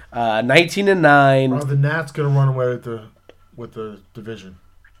 But 19-9. Are the Nats going to run away with the division?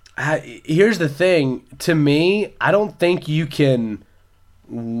 Here's the thing. To me, I don't think you can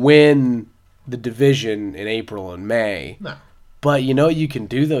win the division in April and May. No. But you can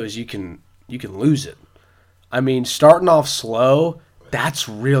do those. You can lose it. I mean, starting off slow, that's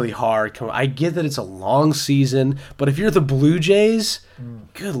really hard. I get that it's a long season, but if you're the Blue Jays,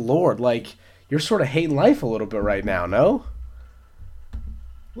 good Lord, you're sort of hating life a little bit right now, no?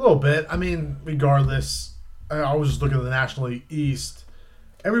 A little bit. I mean, regardless, I was just looking at the National League East.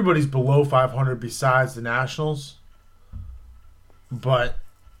 Everybody's below 500 besides the Nationals, but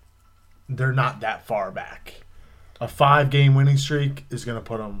they're not that far back. A 5-game winning streak is going to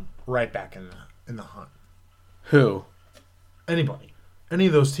put them right back in the hunt. Who? Anybody. Any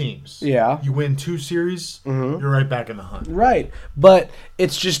of those teams. Yeah. You win 2 series, you're right back in the hunt. Right. But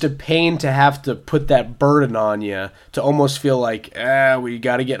it's just a pain to have to put that burden on you to almost feel like, we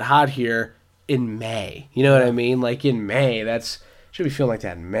got to get hot here in May. You know what I mean? Like in May. Should be feeling like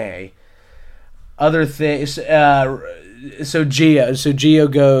that in May. Other things. So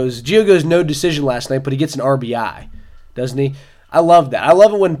Gio goes no decision last night, but he gets an RBI, doesn't he? I love that. I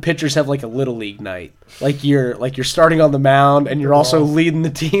love it when pitchers have like a little league night. Like you're starting on the mound and you're also leading the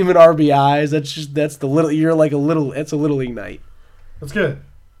team in RBIs. It's a little league night. That's good.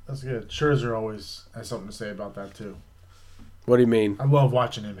 Scherzer always has something to say about that too. What do you mean? I love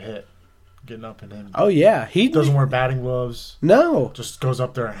watching him hit. Getting up in him. Oh yeah, he doesn't wear batting gloves. No, just goes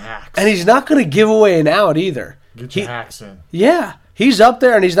up there and hacks. And he's not going to give away an out either. Get your hacks in. Yeah, he's up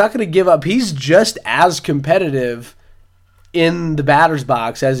there and he's not going to give up. He's just as competitive in the batter's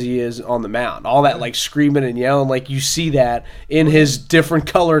box as he is on the mound. All that screaming and yelling, you see that in his different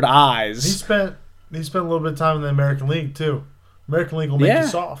colored eyes. He spent a little bit of time in the American League too. American League will make you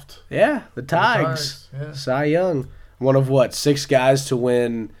soft. Yeah, the Tigers. Yeah. Cy Young, one of 6 guys to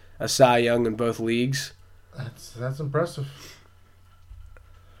win a Cy Young in both leagues. That's impressive.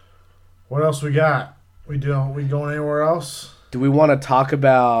 What else we got? We going anywhere else? Do we want to talk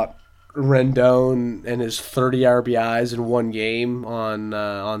about Rendon and his 30 RBIs in one game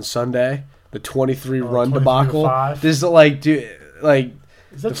on Sunday? The 23-run debacle. This is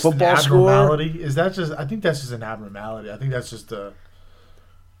is that the football score? Is that just? I think that's just an abnormality. I think that's just a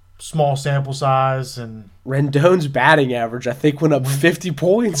small sample size. And Rendon's batting average, I think, went up 50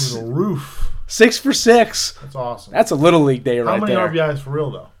 points. It was a roof. 6 for 6. That's awesome. That's a little league day right there. How many RBIs for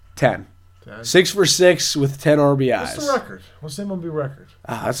real though? 10. 6 for 6 with 10 RBIs. What's the record? What's the MLB record?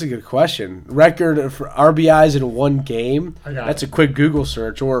 That's a good question. Record for RBIs in one game? That's a quick Google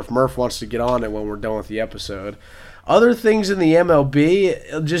search, or if Murph wants to get on it when we're done with the episode. Other things in the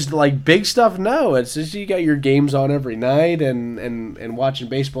MLB, just big stuff, no. It's just you got your games on every night and watching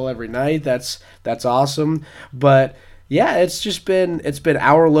baseball every night. That's awesome. But yeah, it's been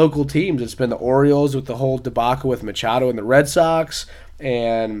our local teams. It's been the Orioles with the whole debacle with Machado and the Red Sox,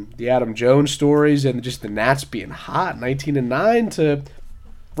 and the Adam Jones stories, and just the Nats being hot, 19-9 to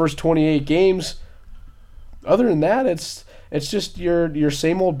first 28 games. Other than that, it's just your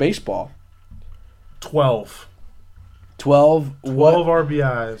same old baseball. 12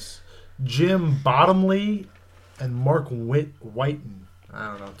 RBIs. Jim Bottomley and Mark Whiten.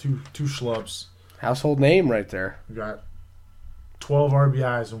 I don't know, two schlubs. Household name right there. We got 12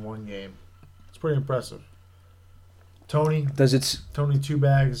 RBIs in one game. It's pretty impressive. Tony Two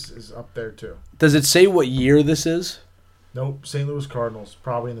Bags is up there too. Does it say what year this is? Nope, St. Louis Cardinals,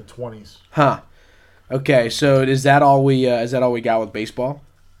 probably in the 20s. Huh. Okay, so is that all we got with baseball?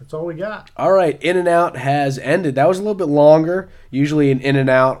 That's all we got. All right, In-N-Out has ended. That was a little bit longer. Usually an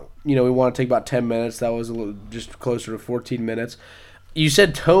In-N-Out, we want to take about 10 minutes. That was a little just closer to 14 minutes. You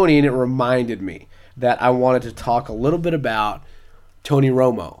said Tony, and it reminded me that I wanted to talk a little bit about Tony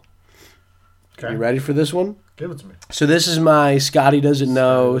Romo. Okay. You ready for this one? Give it to me. So this is my Scotty Doesn't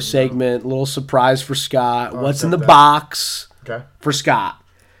Know segment, little surprise for Scott. What's in the box for Scott?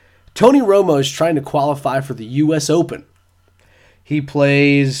 Tony Romo is trying to qualify for the U.S. Open. He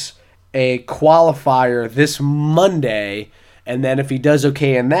plays a qualifier this Monday, and then if he does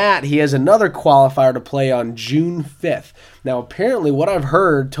okay in that, he has another qualifier to play on June 5th. Now, apparently, what I've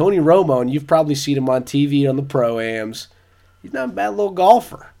heard, Tony Romo, and you've probably seen him on TV on the Pro-Ams, he's not a bad little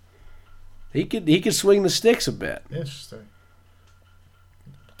golfer. He could swing the sticks a bit. Interesting.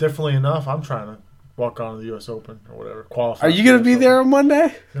 Definitely enough. I'm trying to walk on to the U.S. Open or whatever. Qualify. Are you going to be there on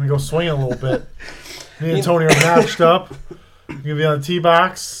Monday? Going to go swing a little bit. Me and Tony are matched up. I'm going to be on the tee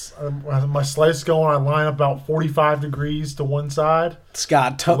box. I have my slice going. I line up about 45 degrees to one side.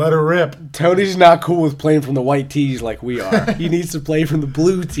 Scott, let her rip. Tony's not cool with playing from the white tees like we are. He needs to play from the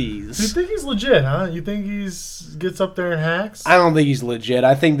blue tees. You think he's legit, huh? You think gets up there and hacks? I don't think he's legit.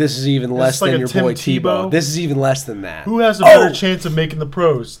 I think this is even less than your boy Tebow. This is even less than that. Who has a better chance of making the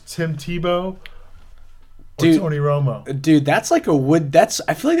pros? Tim Tebow or Tony Romo? Dude, that's like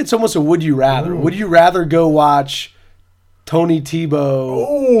I feel like it's almost a would you rather. Ooh. Would you rather go watch Tony Tebow?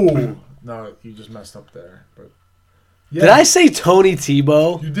 Oh, no, you just messed up there. But yeah. Did I say Tony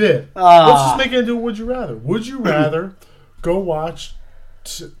Tebow? You did. Let's just make it into a would you rather. Would you rather go watch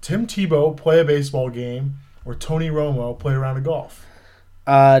Tim Tebow play a baseball game or Tony Romo play a round of golf?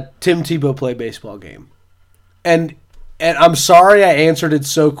 Tim Tebow play a baseball game. And I'm sorry I answered it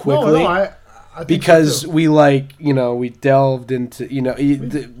so quickly. No, I think because we we delved into,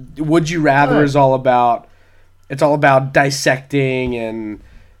 would you rather is all about, it's all about dissecting and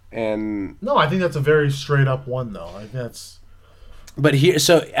no, I think that's a very straight up one though. I think that's. But here's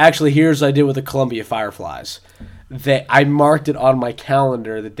what I did with the Columbia Fireflies. I marked it on my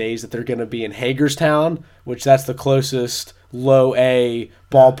calendar the days that they're going to be in Hagerstown, which that's the closest low A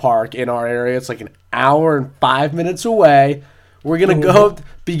ballpark in our area. It's like an hour and 5 minutes away. We're going to go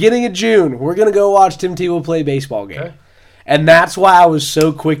beginning of June. We're going to go watch Tim Tebow play a baseball game. Okay. And that's why I was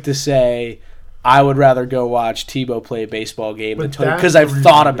so quick to say I would rather go watch Tebow play a baseball game than Tony, because I've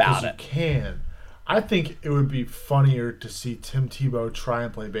thought about it. I think it would be funnier to see Tim Tebow try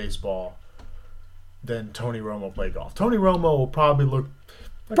and play baseball than Tony Romo play golf. Tony Romo will probably look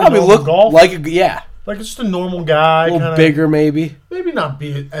golf. like just a normal guy, a little bigger maybe not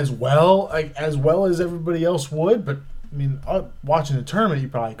be as well as everybody else would, but I mean, watching the tournament you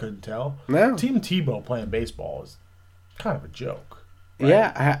probably couldn't tell. No. Tim Tebow playing baseball is kind of a joke. Right?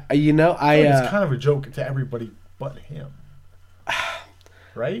 Yeah, it's kind of a joke to everybody but him.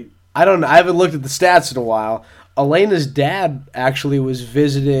 Right? I don't know. I haven't looked at the stats in a while. Elena's dad actually was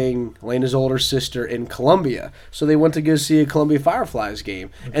visiting Elena's older sister in Columbia. So they went to go see a Columbia Fireflies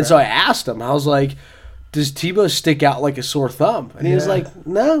game. Okay. And so I asked him, I was like, does Tebow stick out like a sore thumb? And he was like,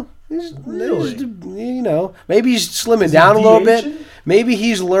 no. Really? Maybe he's slimming down a little bit. Maybe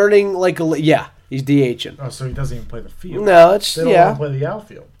he's learning he's DHing. Oh, so he doesn't even play the field. No, it's, they don't want to play the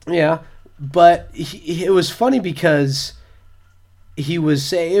outfield. Yeah. But it was funny because he was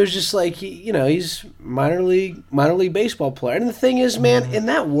saying, it was just like, he's minor league baseball player. And the thing is, man, in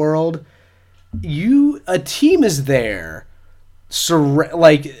that world, a team is there.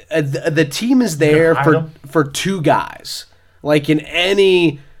 The team is there for two guys. Like in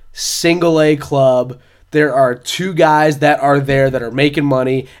any single A club, there are two guys that are there that are making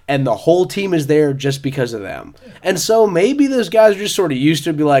money, and the whole team is there just because of them. And so maybe those guys are just sort of used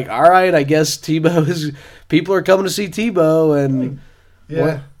to be like, all right, I guess people are coming to see Tebow, and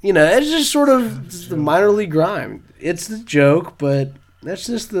it's just sort of the minor league grind. It's the joke, but that's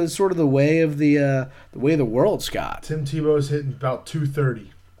just the sort of the way of the way of the world, Scott. Tim Tebow's hitting about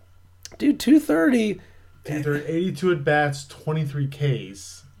 230. Dude, 230. 82 at bats, 23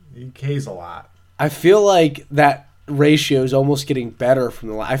 Ks. He Ks a lot. I feel like that ratio is almost getting better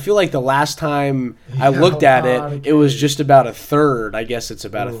from I feel like the last time I looked at it, it was just about a third. I guess it's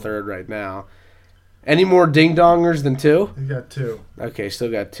about a third right now. Any more ding-dongers than two? He got two. Okay, still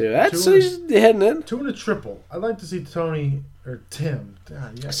got two. He's hitting it. Two and a triple. I'd like to see Tony or Tim.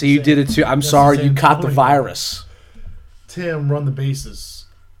 God, you did it too. I'm sorry, you caught the virus. Tim run the bases.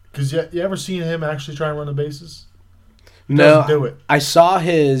 Because you ever seen him actually try and run the bases? doesn't do it. I saw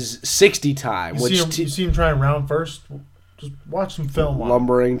his 60 time. You see him trying round first? Just watch some film.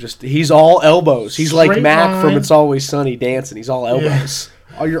 Lumbering. He's all elbows. He's straight like Mac from It's Always Sunny dancing. He's all elbows.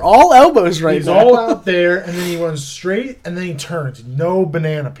 Yeah. Oh, you're all elbows right he's now. He's all out there, and then he runs straight, and then he turns. No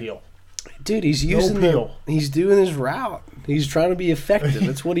banana peel. Dude, he's using he's doing his route. He's trying to be effective.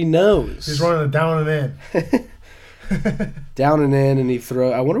 That's what he knows. He's running it down and in. Down and in, and he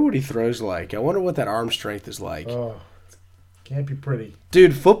throws. I wonder what he throws like. I wonder what that arm strength is like. Oh, can't be pretty.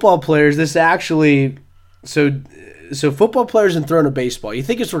 Dude, football players, this actually... So football players and throwing a baseball, you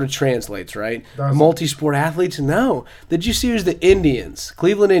think it sort of translates, right? Multi-sport athletes? No. Did you see it was the Indians?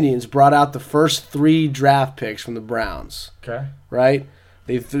 Cleveland Indians brought out the first 3 draft picks from the Browns. Okay. Right?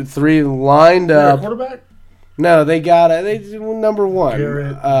 They 3 lined up. Quarterback? No, they got number 1.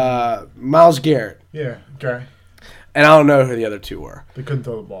 Garrett. Myles Garrett. Yeah, okay. And I don't know who the other 2 were. They couldn't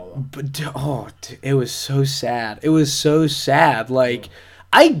throw the ball, though. But, it was so sad. It was so sad. Like,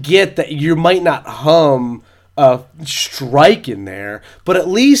 I get that you might not hum a strike in there, but at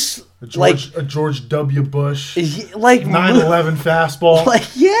least a George W. Bush, like 9/11 fastball, like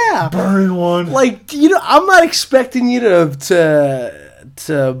burning one. Like I'm not expecting you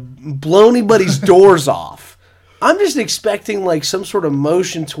to blow anybody's doors off. I'm just expecting like some sort of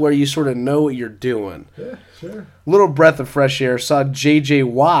motion to where you sort of know what you're doing. Yeah, sure. Little breath of fresh air. Saw J.J.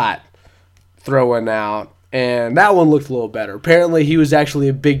 Watt throwing out. And that one looked a little better. Apparently, he was actually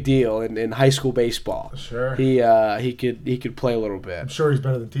a big deal in high school baseball. Sure. He could play a little bit. I'm sure he's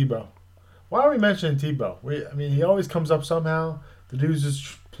better than Tebow. Why are we mentioning Tebow? He always comes up somehow. The dude's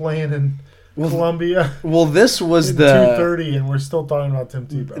just playing in Columbia. Well, this was the 2:30, and we're still talking about Tim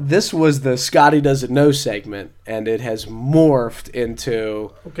Tebow. This was the Scotty Doesn't Know segment, and it has morphed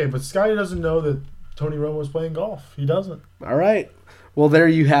into. Okay, but Scotty doesn't know that Tony Romo's playing golf. He doesn't. All right. Well, there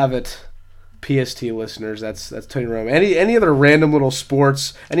you have it. PST listeners, that's Tony Romo. Any other random little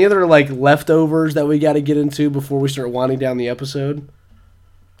sports? Any other like leftovers that we got to get into before we start winding down the episode?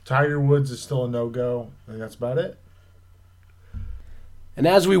 Tiger Woods is still a no-go, and that's about it. And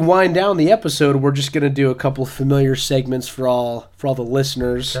as we wind down the episode, we're just going to do a couple of familiar segments for all the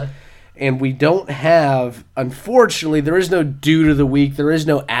listeners. Okay. And we don't have, unfortunately, there is no dude of the week. There is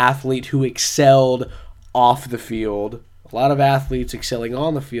no athlete who excelled off the field. A lot of athletes excelling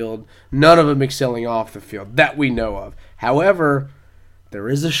on the field, none of them excelling off the field, that we know of. However, there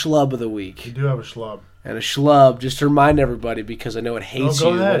is a schlub of the week. We do have a schlub. And a schlub, just to remind everybody, because I know it hates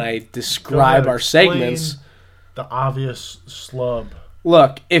you when I describe our segments. The obvious schlub.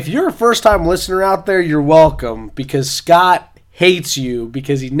 Look, if you're a first-time listener out there, you're welcome, because Scott hates you,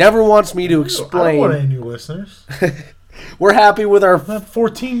 because he never wants me to explain. I don't want any new listeners. We're happy with our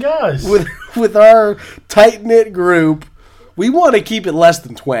 14 guys. With our tight-knit group. We want to keep it less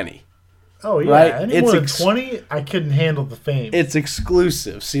than 20. Oh, yeah. Right? Any more than 20, I couldn't handle the fame. It's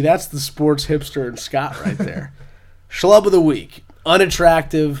exclusive. See, that's the sports hipster and Scott right there. Schlub of the week.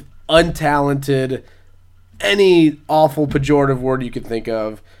 Unattractive, untalented, any awful pejorative word you could think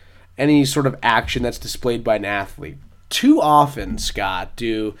of, any sort of action that's displayed by an athlete. Too often, Scott,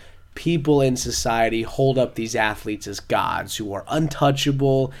 do people in society hold up these athletes as gods who are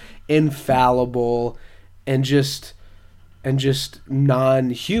untouchable, infallible, and just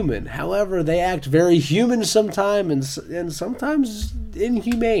non-human. However, they act very human sometimes and sometimes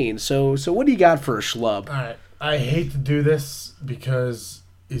inhumane. So what do you got for a schlub? All right. I hate to do this because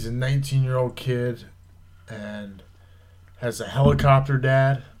he's a 19-year-old kid and has a helicopter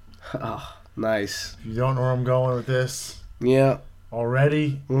dad. Oh, nice. If you don't know where I'm going with this. Yeah.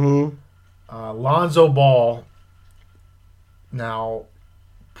 Already. Mm-hmm. Lonzo Ball. Now,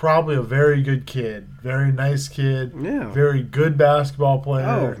 probably a very good kid. Very nice kid. Yeah. Very good basketball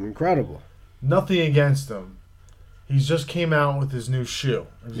player. Oh, incredible. Nothing against him. He's just came out with his new shoe.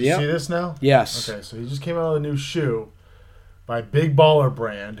 Did you see this now? Yes. Okay, so he just came out with a new shoe by Big Baller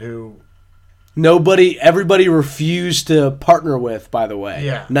Brand, who everybody refused to partner with, by the way.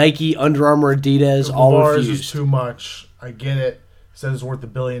 Yeah. Nike, Under Armour, Adidas, all refused. Is too much. I get it. Says it's worth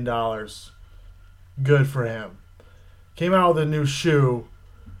 $1 billion. Good for him. Came out with a new shoe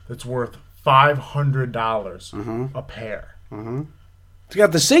that's worth $500 a pair. Mm-hmm. It's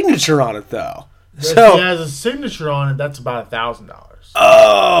got the signature on it, though. If he has a signature on it, that's about $1,000.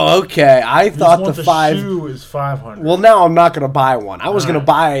 Oh, okay. I thought the shoe is $500. Well, now I'm not going to buy one. I was going to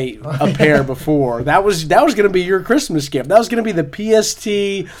buy a pair before. That was going to be your Christmas gift. That was going to be the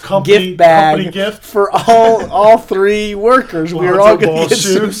PST gift bag gift for all three workers. We were all going to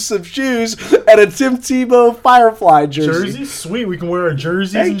get some shoes and a Tim Tebow Firefly jersey. Sweet. We can wear our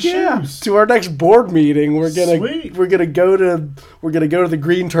jerseys and shoes. To our next board meeting, we're gonna go to the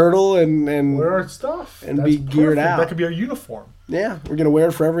Green Turtle and wear our stuff and be geared out. That could be our uniform. Yeah, we're gonna wear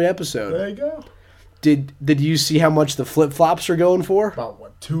it for every episode. There you go. Did you see how much the flip flops are going for? About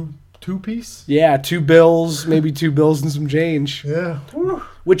what, two piece? Yeah, $2, maybe $2 and some change. Yeah. Whew.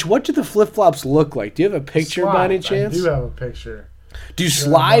 What do the flip flops look like? Do you have a picture by any chance? I do have a picture. Do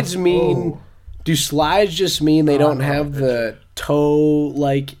slides just mean they don't have the toe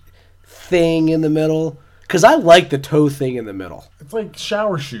like thing in the middle? Because I like the toe thing in the middle. It's like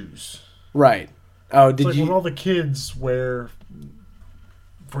shower shoes. Right. Oh, it's like what all the kids wear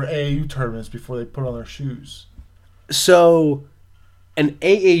for AAU tournaments before they put on their shoes. So, an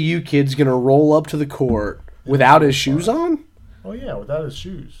AAU kid's gonna roll up to the court without his shoes on? Oh yeah, without his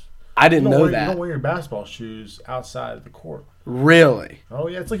shoes. I didn't know that. You don't wear your basketball shoes outside of the court. Really? Oh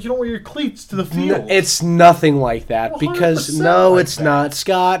yeah, it's like you don't wear your cleats to the field. It's nothing like that because it's not,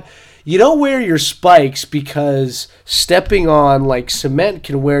 Scott. You don't wear your spikes because stepping on like cement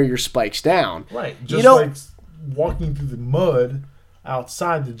can wear your spikes down. Right. Just like walking through the mud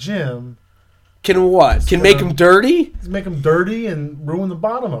outside the gym. Can what? Can make them dirty? Make them dirty and ruin the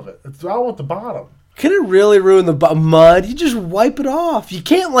bottom of it. It's all at the bottom. Can it really ruin the mud? You just wipe it off. You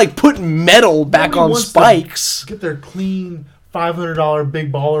can't like put metal back on spikes. Get their clean $500 Big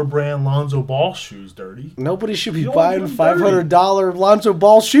Baller brand Lonzo Ball shoes dirty. Nobody should be buying $500 Lonzo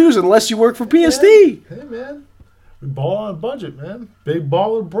Ball shoes unless you work for PSD. Hey man, we ball on a budget, man. Big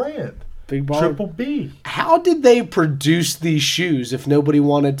Baller brand. Big Baller. Triple B. How did they produce these shoes if nobody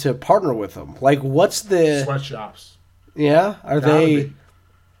wanted to partner with them? Like, what's the sweatshops? Yeah, are they?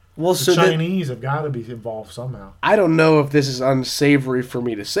 Well, the Chinese have got to be involved somehow. I don't know if this is unsavory for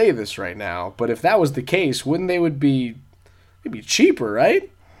me to say this right now, but if that was the case, wouldn't they be cheaper,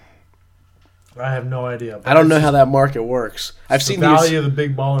 right? I have no idea. I don't know how that market works. I've seen the value of the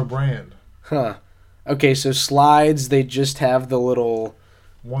Big Baller brand. Huh. Okay, so slides, they just have the little.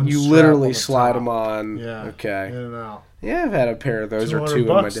 You literally slide them on. Yeah. Okay. In and out. Yeah, I've had a pair of those or two in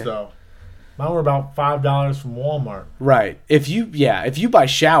my day. Though. Mine were about $5 from Walmart. Right. If you buy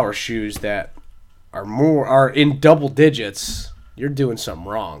shower shoes that are in double digits, you're doing something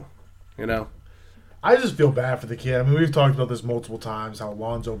wrong. You know? I just feel bad for the kid. I mean, we've talked about this multiple times, how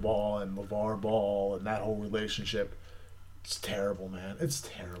Lonzo Ball and LeVar Ball and that whole relationship. It's terrible, man. It's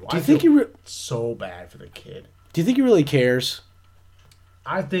terrible. Do you think so bad for the kid? Do you think he really cares?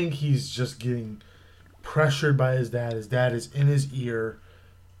 I think he's just getting pressured by his dad. His dad is in his ear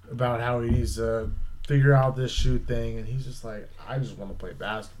about how he needs to figure out this shoe thing, and he's just like, I just want to play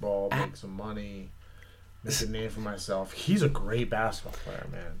basketball, make some money, make a name for myself. He's a great basketball player,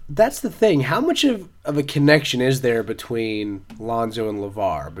 man. That's the thing. How much of a connection is there between Lonzo and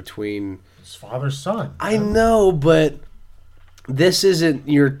LeVar? Between his father-son. I know, but this isn't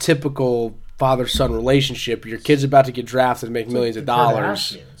your typical father-son relationship. Your kid's about to get drafted and make millions of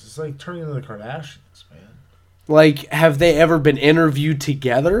dollars. It's like turning into the Kardashians, man. Like, have they ever been interviewed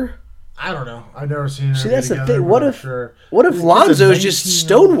together? I don't know. I've never seen it. See, that's the thing. What if Lonzo's just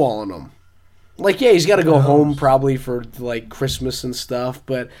stonewalling them? Like, yeah, he's got to go home probably for like Christmas and stuff,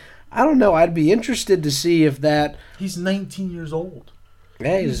 but I don't know. I'd be interested to see if that. He's 19 years old.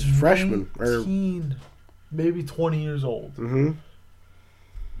 Yeah, he's a freshman. 19, maybe 20 years old. Mm-hmm.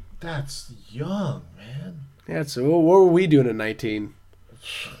 That's young, man. Yeah, so what were we doing at 19?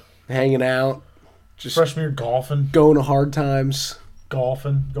 Hanging out. Just freshman year golfing. Going to hard times. Going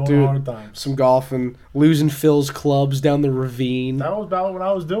to hard times. Some golfing. Losing Phil's clubs down the ravine. That was about what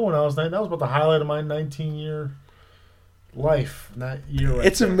I was doing. That was about the highlight of my 19-year life. That year right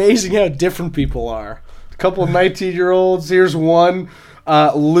It's there. amazing how different people are. A couple of 19-year-olds. Here's one.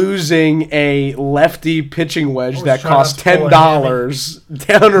 Losing a lefty pitching wedge that cost $10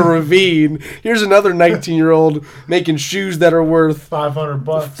 down a ravine. Here's another 19-year-old making shoes that are worth $500.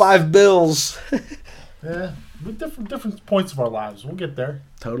 $5. Yeah, with different points of our lives. We'll get there.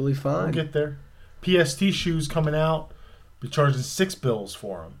 Totally fine. We'll get there. PST shoes coming out. Be charging $6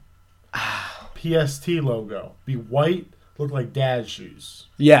 for them. PST logo. Be white. Look like dad shoes.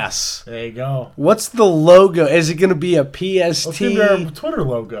 Yes. There you go. What's the logo? Is it going to be a PST? It's going to be our Twitter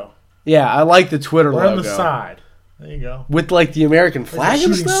logo. Yeah, I like the Twitter logo. On the side. There you go. With like the American flag like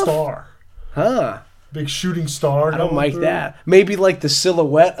and stuff? Star. Huh. Big shooting star. I don't like that. Maybe like the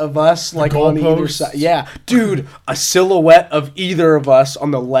silhouette of us, like on either side. Yeah, dude, a silhouette of either of us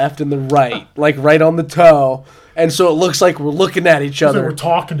on the left and the right, like right on the toe, and so it looks like we're looking at each other. Like we're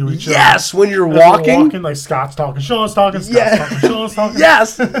talking to each other. Yes, when you're walking, like Scott's talking, Sean's talking, Scott's talking, Sean's talking.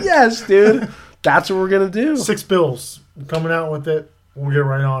 Yes, dude. That's what we're gonna do. $6 coming out with it. We'll get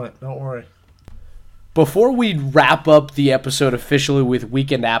right on it. Don't worry. Before we wrap up the episode officially with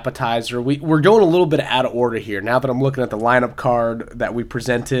Weekend Appetizer, we're going a little bit out of order here. Now that I'm looking at the lineup card that we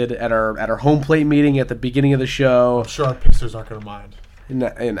presented at our home plate meeting at the beginning of the show. I'm sure our Pistons aren't going to mind.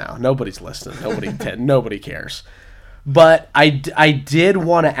 No, nobody's listening. Nobody cares. But I did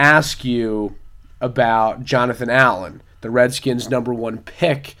want to ask you about Jonathan Allen, the Redskins' #1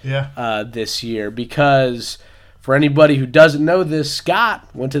 pick this year, because for anybody who doesn't know this, Scott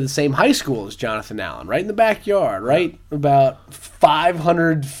went to the same high school as Jonathan Allen, right in the backyard, right about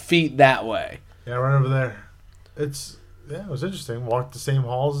 500 feet that way. Yeah, right over there. It was interesting. Walked the same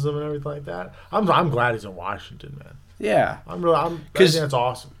halls as him and everything like that. I'm glad he's in Washington, man. Yeah, I think that's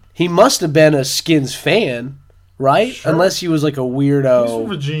awesome. He must have been a Skins fan, right? Sure. Unless he was like a weirdo. He's from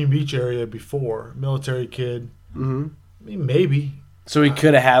Virginia Beach area before, military kid. Mm-hmm. I mean, maybe. So he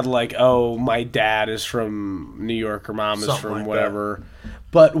could have had like, oh, my dad is from New York or mom is from like whatever. That.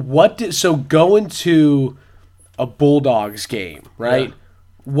 But going to a Bulldogs game, right?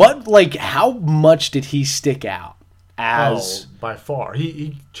 Yeah. How much did he stick out as? Oh, by far.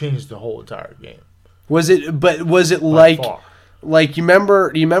 He changed the whole entire game. Was it like you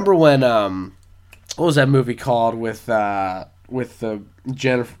remember when what was that movie called with the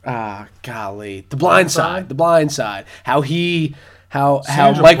Jennifer The Blind Side. How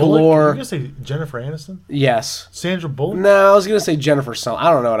Michael Orr. Were you gonna say Jennifer Aniston? Yes. Sandra Bullock? No, I was gonna say Jennifer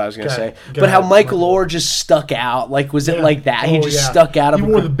I don't know what I was gonna say. But how Michael Orr just stuck out. Like, was it like that? He just stuck out. He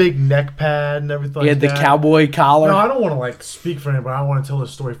wore the big neck pad and everything. He had the cowboy collar. No, I don't want to speak for anybody. I want to tell the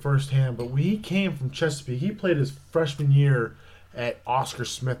story firsthand. But when he came from Chesapeake, he played his freshman year at Oscar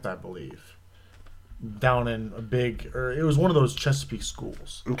Smith, I believe, down in it was one of those Chesapeake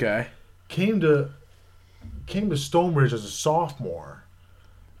schools. Okay. Came to Stonebridge as a sophomore,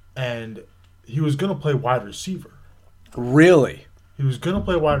 and he was going to play wide receiver. Really? He was going to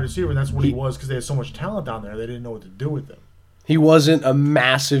play wide receiver, and that's what he was because they had so much talent down there. They didn't know what to do with him. He wasn't a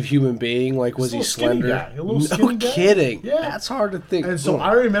massive human being. Like, was he slender? A little skinny guy. No kidding. Yeah. That's hard to think. And so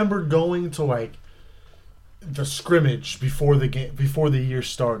I remember going to, the scrimmage before the year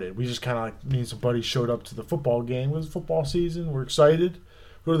started. We just kind of me and some buddies showed up to the football game. It was football season. We're excited.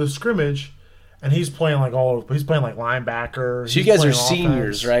 Go to the scrimmage. And he's playing he's playing linebacker. So you guys are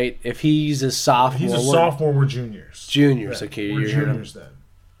seniors, right? If he's a sophomore. We're juniors. Juniors, okay. We're juniors then.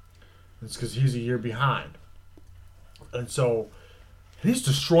 It's because he's a year behind. And so he's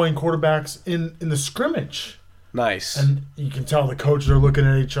destroying quarterbacks in the scrimmage. Nice. And you can tell the coaches are looking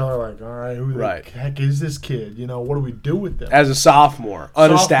at each other like, all right, who the heck is this kid? What do we do with them? As a sophomore,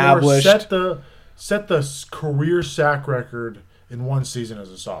 unestablished. Set the career sack record in one season as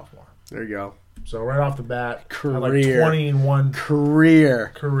a sophomore. There you go. So right off the bat, career 20 in one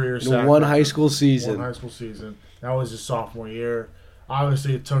career sack in one high school season. That was his sophomore year.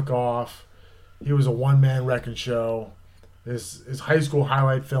 Obviously, it took off. He was a one-man wrecking show. His high school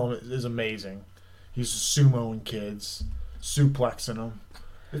highlight film is amazing. He's sumoing kids, suplexing them.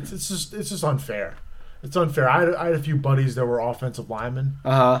 It's just unfair. It's unfair. I had a few buddies that were offensive linemen.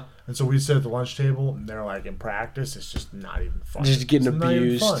 And so we sit at the lunch table, and they're in practice, it's just not even fun. Just getting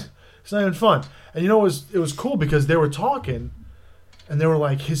abused. It's not even fun. And it was cool because they were talking, and they were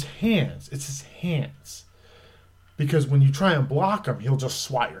like, his hands. It's his hands. Because when you try and block him, he'll just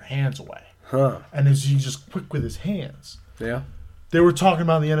swat your hands away. And he's just quick with his hands. Yeah. They were talking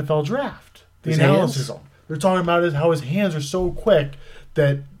about the NFL draft. The analysis. They're talking about how his hands are so quick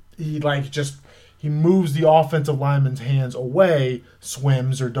that he he moves the offensive lineman's hands away,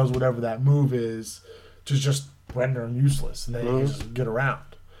 swims, or does whatever that move is to just render him useless, and then he can just get around.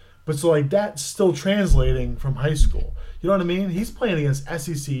 But so that's still translating from high school. You know what I mean? He's playing against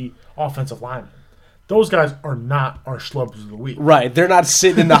SEC offensive linemen. Those guys are not our schlubs of the week. Right. They're not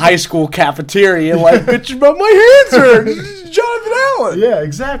sitting in the high school cafeteria bitch, but my hands hurt. Jonathan Allen. Yeah,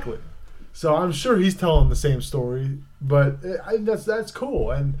 exactly. So I'm sure he's telling the same story, but that's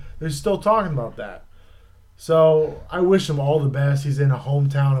cool, and they're still talking about that. So I wish him all the best. He's in a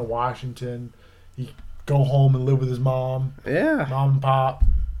hometown in Washington. He go home and live with his mom. Yeah. Mom and pop.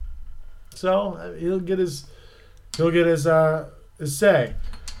 So he'll get his say.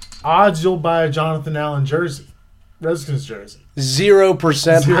 Odds you'll buy a Jonathan Allen jersey, Redskins jersey.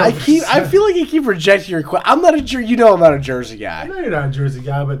 0%. I feel like you keep rejecting your question. I'm not a jersey guy. I know you're not a jersey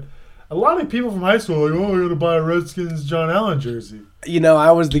guy, but A lot of people from high school are like, oh, I got to buy a Redskins John Allen jersey.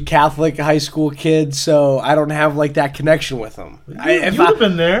 I was the Catholic high school kid, so I don't have like that connection with them. You would have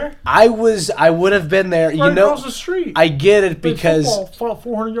been there. I would have been there. Right across the street. I get it because football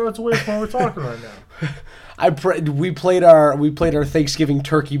 400 yards away from where we're talking right now. We played our Thanksgiving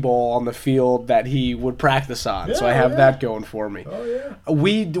turkey bowl on the field that he would practice on, so I have that going for me. Oh yeah.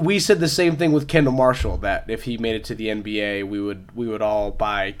 We said the same thing with Kendall Marshall, that if he made it to the NBA, we would all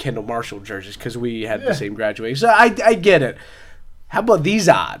buy Kendall Marshall jerseys because we had the same graduation. So I get it. How about these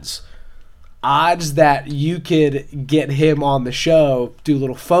odds? Odds that you could get him on the show, do a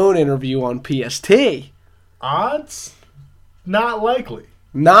little phone interview on PST. Odds? Not likely.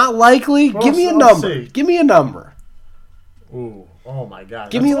 Not likely? Give me a number. Give me a number. Ooh. Oh, my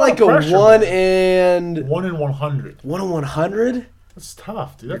God. Give me like a pressure, 1 in... 1 in 100. 1 in 100? That's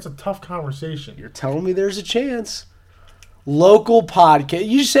tough, dude. That's a tough conversation. You're telling me there's a chance. Local podcast.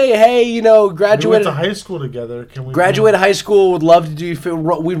 You say, hey, graduated... We went to high school together. Can we graduated high school, would love to do...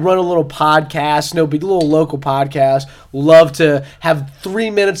 We'd run a little podcast. Be a little local podcast. Love to have 3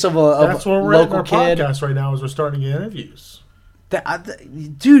 minutes of a That's where we're local at in our kid. Podcast right now is we're starting to get interviews.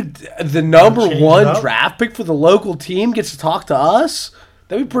 Dude, the number one draft pick for the local team gets to talk to us?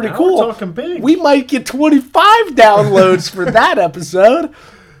 That'd be pretty cool. We're talking big. We might get 25 downloads for that episode.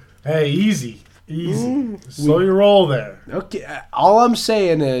 Hey, easy. Slow your roll there. Okay, all I'm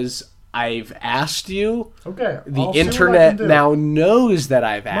saying is I've asked you. Okay. The internet now knows that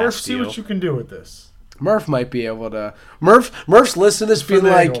I've asked Murph, see what you can do with this. Murph might be able to. Murph's listening to this being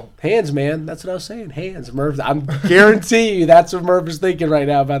like, hands, man. That's what I was saying. Hands, Murph. I'm guarantee you that's what Murph is thinking right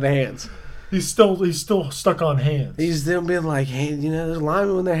now about the hands. He's still stuck on hands. He's still being like, hey, there's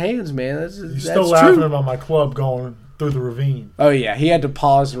linemen with their hands, man. He's still laughing about my club going through the ravine. Oh, yeah. He had to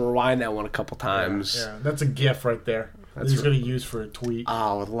pause and rewind that one a couple times. Yeah, that's a GIF right there. That's he's going to use for a tweet. Oh,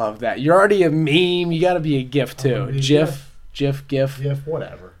 I would love that. You're already a meme. You got to be a GIF, too. GIF, GIF. GIF,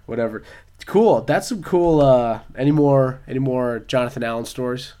 whatever. Cool. That's some cool. Any more Jonathan Allen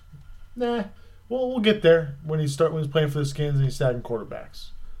stories? Nah. Well, we'll get there when he's playing for the Skins and he's stacking quarterbacks,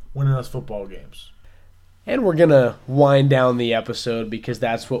 winning us football games. And we're gonna wind down the episode because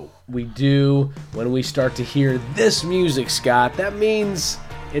that's what we do when we start to hear this music, Scott. That means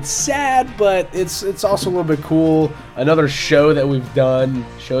it's sad, but it's also a little bit cool. Another show that we've done.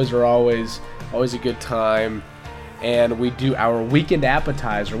 Shows are always a good time. And we do our weekend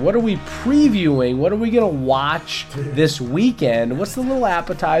appetizer. What are we previewing? What are we going to watch this weekend? What's the little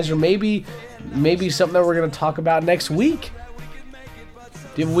appetizer? Maybe something that we're going to talk about next week.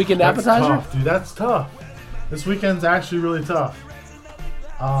 Do you have a weekend appetizer? Tough, dude. That's tough. This weekend's actually really tough.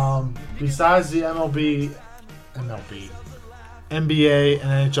 Besides the MLB, NBA,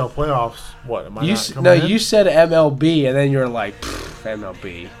 and NHL playoffs, what? Am I not coming in? You said MLB, and then you're like,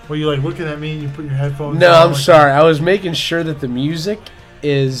 MLB. Well, you like looking at me and you put your headphones on? No, I'm sorry. I was making sure that the music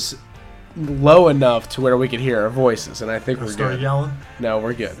is low enough to where we could hear our voices, and I think we're good. Start yelling? No,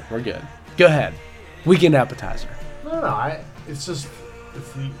 we're good. Go ahead. Weekend appetizer. No. It's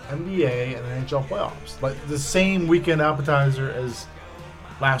the NBA and NHL playoffs. Like the same weekend appetizer as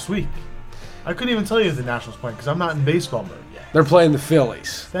last week. I couldn't even tell you if the Nationals playing because I'm not in baseball mode yet. They're playing the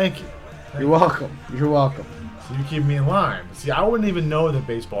Phillies. Thank you. You're welcome. So you keep me in line. But see, I wouldn't even know that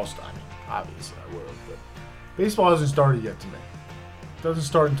baseball started. I mean, obviously I would, but baseball hasn't started yet to me. It doesn't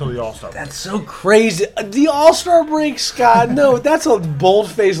start until the All-Star break. That's so crazy. The All-Star break, Scott. No, that's a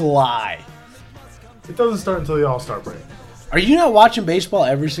bold-faced lie. It doesn't start until the All-Star break. Are you not watching baseball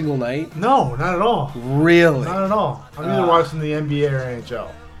every single night? No, not at all. Really? Not at all. I'm either watching the NBA or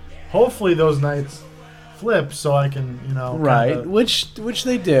NHL. Hopefully those nights flip so I can, Right, which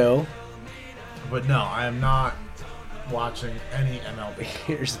they do. But no, I am not watching any MLB.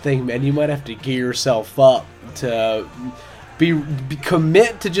 Here's the thing, man. You might have to gear yourself up to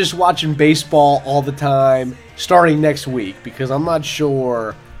commit to just watching baseball all the time starting next week because I'm not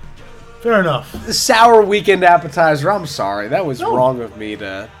sure. Fair enough. The sour weekend appetizer. I'm sorry. That was wrong of me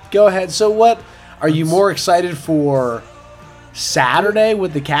to go ahead. So what are you more excited for? Saturday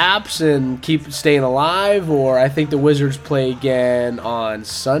with the Caps and keep staying alive, or I think the Wizards play again on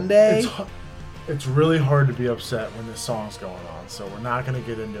Sunday? It's really hard to be upset when this song's going on, so we're not going to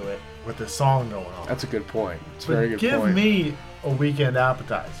get into it with this song going on. That's a good point. It's a very good point. Give me a weekend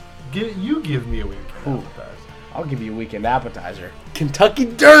appetizer. You give me a weekend appetizer. I'll give you a weekend appetizer. Kentucky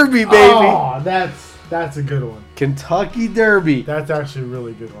Derby, baby! Oh, that's a good one. Kentucky Derby. That's actually a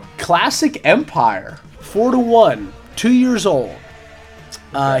really good one. Classic Empire, 4-1. 2 years old.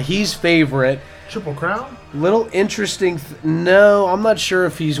 He's favorite. Triple Crown? Little interesting. No, I'm not sure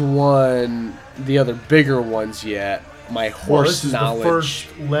if he's won the other bigger ones yet. my horse knowledge. The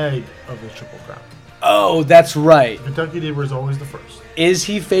first leg of the Triple Crown. Oh, that's right. The Kentucky Derby is always the first. Is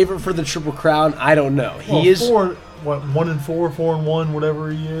he favorite for the Triple Crown? I don't know. He is 1-4, 4-1, whatever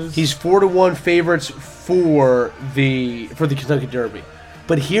he is. He's 4-1 favorites for the Kentucky Derby.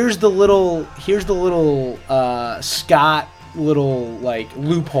 But here's the little Scott little like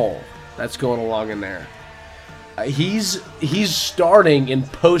loophole that's going along in there. He's starting in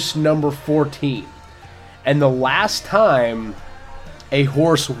post number 14, and the last time a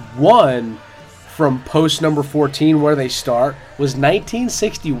horse won from post number 14 where they start was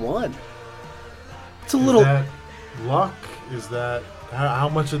 1961. It's a little. Is that luck? Is that how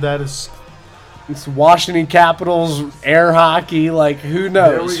much of that is? It's Washington Capitals air hockey. Like, who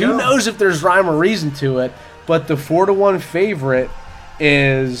knows? Who knows if there's rhyme or reason to it? But the 4-1 favorite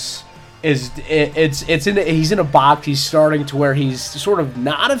he's in a box. He's starting to where he's sort of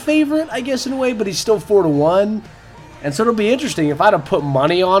not a favorite, I guess, in a way, but he's still 4-1. And so it'll be interesting. If I had to put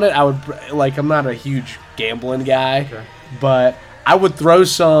money on it, I would, like, I'm not a huge gambling guy, but I would throw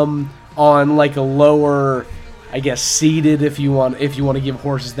some on like a lower, I guess, seeded, if you want to give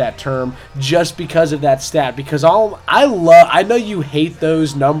horses that term, just because of that stat. Because I know you hate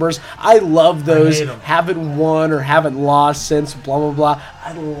those numbers. I love those. Haven't won or haven't lost since blah blah blah.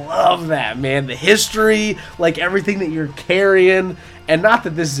 I love that, man. The history, like everything that you're carrying, and not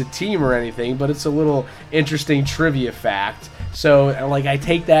that this is a team or anything, but it's a little interesting trivia fact. So, like, I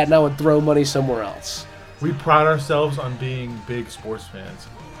take that and I would throw money somewhere else. We pride ourselves on being big sports fans.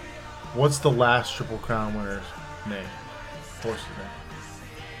 What's the last Triple Crown winner's name? Horse's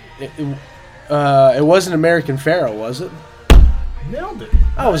name. It wasn't American Pharoah, was it? Nailed it.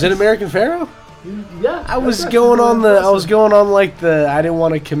 Oh, was it American Pharoah? Yeah. I was going on like the I didn't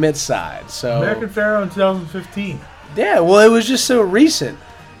want to commit side. So American Pharoah in 2015. Yeah, well, it was just so recent.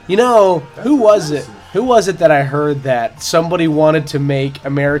 You know, who was it? Who was it that I heard that somebody wanted to make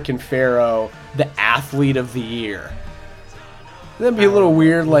American Pharoah the athlete of the year? That'd be a little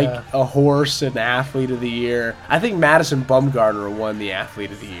weird, like a horse and athlete of the year. I think Madison Bumgarner won the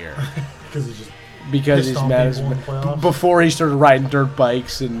athlete of the year because he's Madison. Before he started riding dirt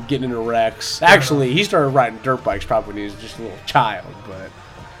bikes and getting into wrecks. Actually, he started riding dirt bikes probably when he was just a little child. But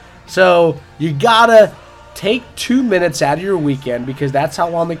so you gotta take 2 minutes out of your weekend, because that's how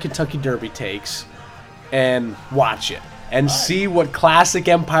long the Kentucky Derby takes, and watch it and see what Classic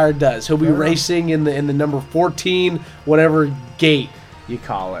Empire does. He'll be racing in the number 14, whatever gate you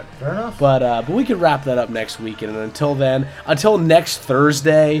call it. Fair enough. But we can wrap that up next weekend. And until next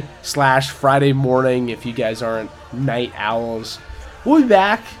Thursday / Friday morning, if you guys aren't night owls, we'll be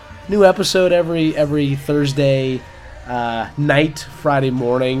back. New episode every Thursday night, Friday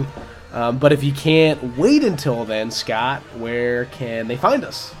morning. But if you can't wait until then, Scott, where can they find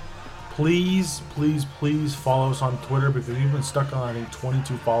us? Please follow us on Twitter, because we've been stuck on, I think,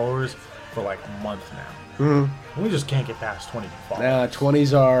 22 followers for like a month now. Mm-hmm. We just can't get past 20 followers.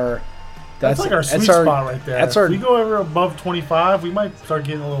 20s are... That's like our sweet spot right there. If we go ever above 25, we might start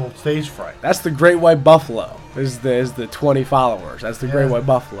getting a little stage fright. That's the Great White Buffalo, is the 20 followers. That's the Great White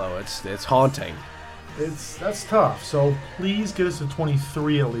Buffalo. It's haunting. That's tough. So please get us to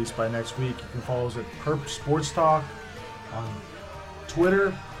 23 at least by next week. You can follow us at Perp Sports Talk on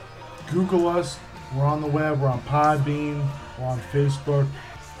Twitter. Google us. We're on the web. We're on Podbean. We're on Facebook.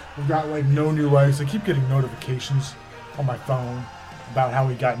 We've got like no new likes. I keep getting notifications on my phone about how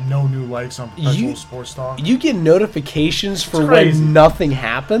we got no new likes on Perpetual Sports Talk. You get notifications for when nothing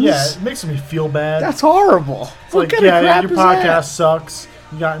happens? Yeah, it makes me feel bad. That's horrible. It's what kind of crap your podcast sucks.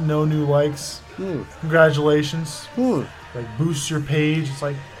 You got no new likes. Congratulations. Like, boost your page. It's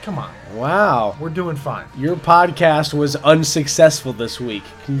like, come on. Wow. We're doing fine. Your podcast was unsuccessful this week.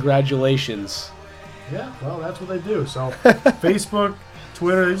 Congratulations. Yeah, well, that's what they do. So, Facebook,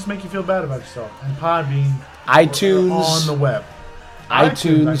 Twitter, they just make you feel bad about yourself. And Podbean. iTunes. On the web.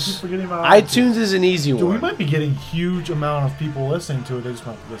 iTunes. I keep forgetting about iTunes is an easy one. We might be getting huge amount of people listening to it. They just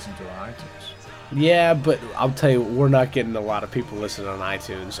want to listen to it on iTunes. Yeah, but I'll tell you, we're not getting a lot of people listening on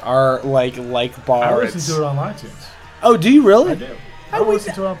iTunes. Our like bar. I listen to it on iTunes. Oh, do you really? I do. I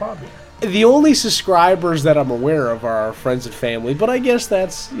listen to it on Podbean. The only subscribers that I'm aware of are our friends and family, but I guess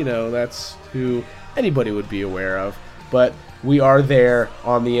that's who anybody would be aware of. But we are there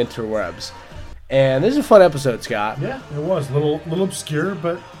on the interwebs. And this is a fun episode, Scott. Yeah, it was. A little obscure,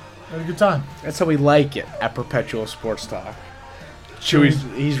 but had a good time. That's how we like it at Perpetual Sports Talk.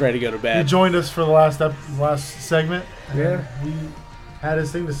 He's ready to go to bed. He joined us for the last segment. Yeah. He had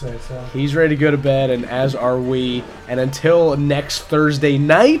his thing to say. So he's ready to go to bed, and as are we. And until next Thursday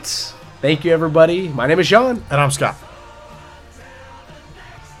night, thank you, everybody. My name is Sean. And I'm Scott.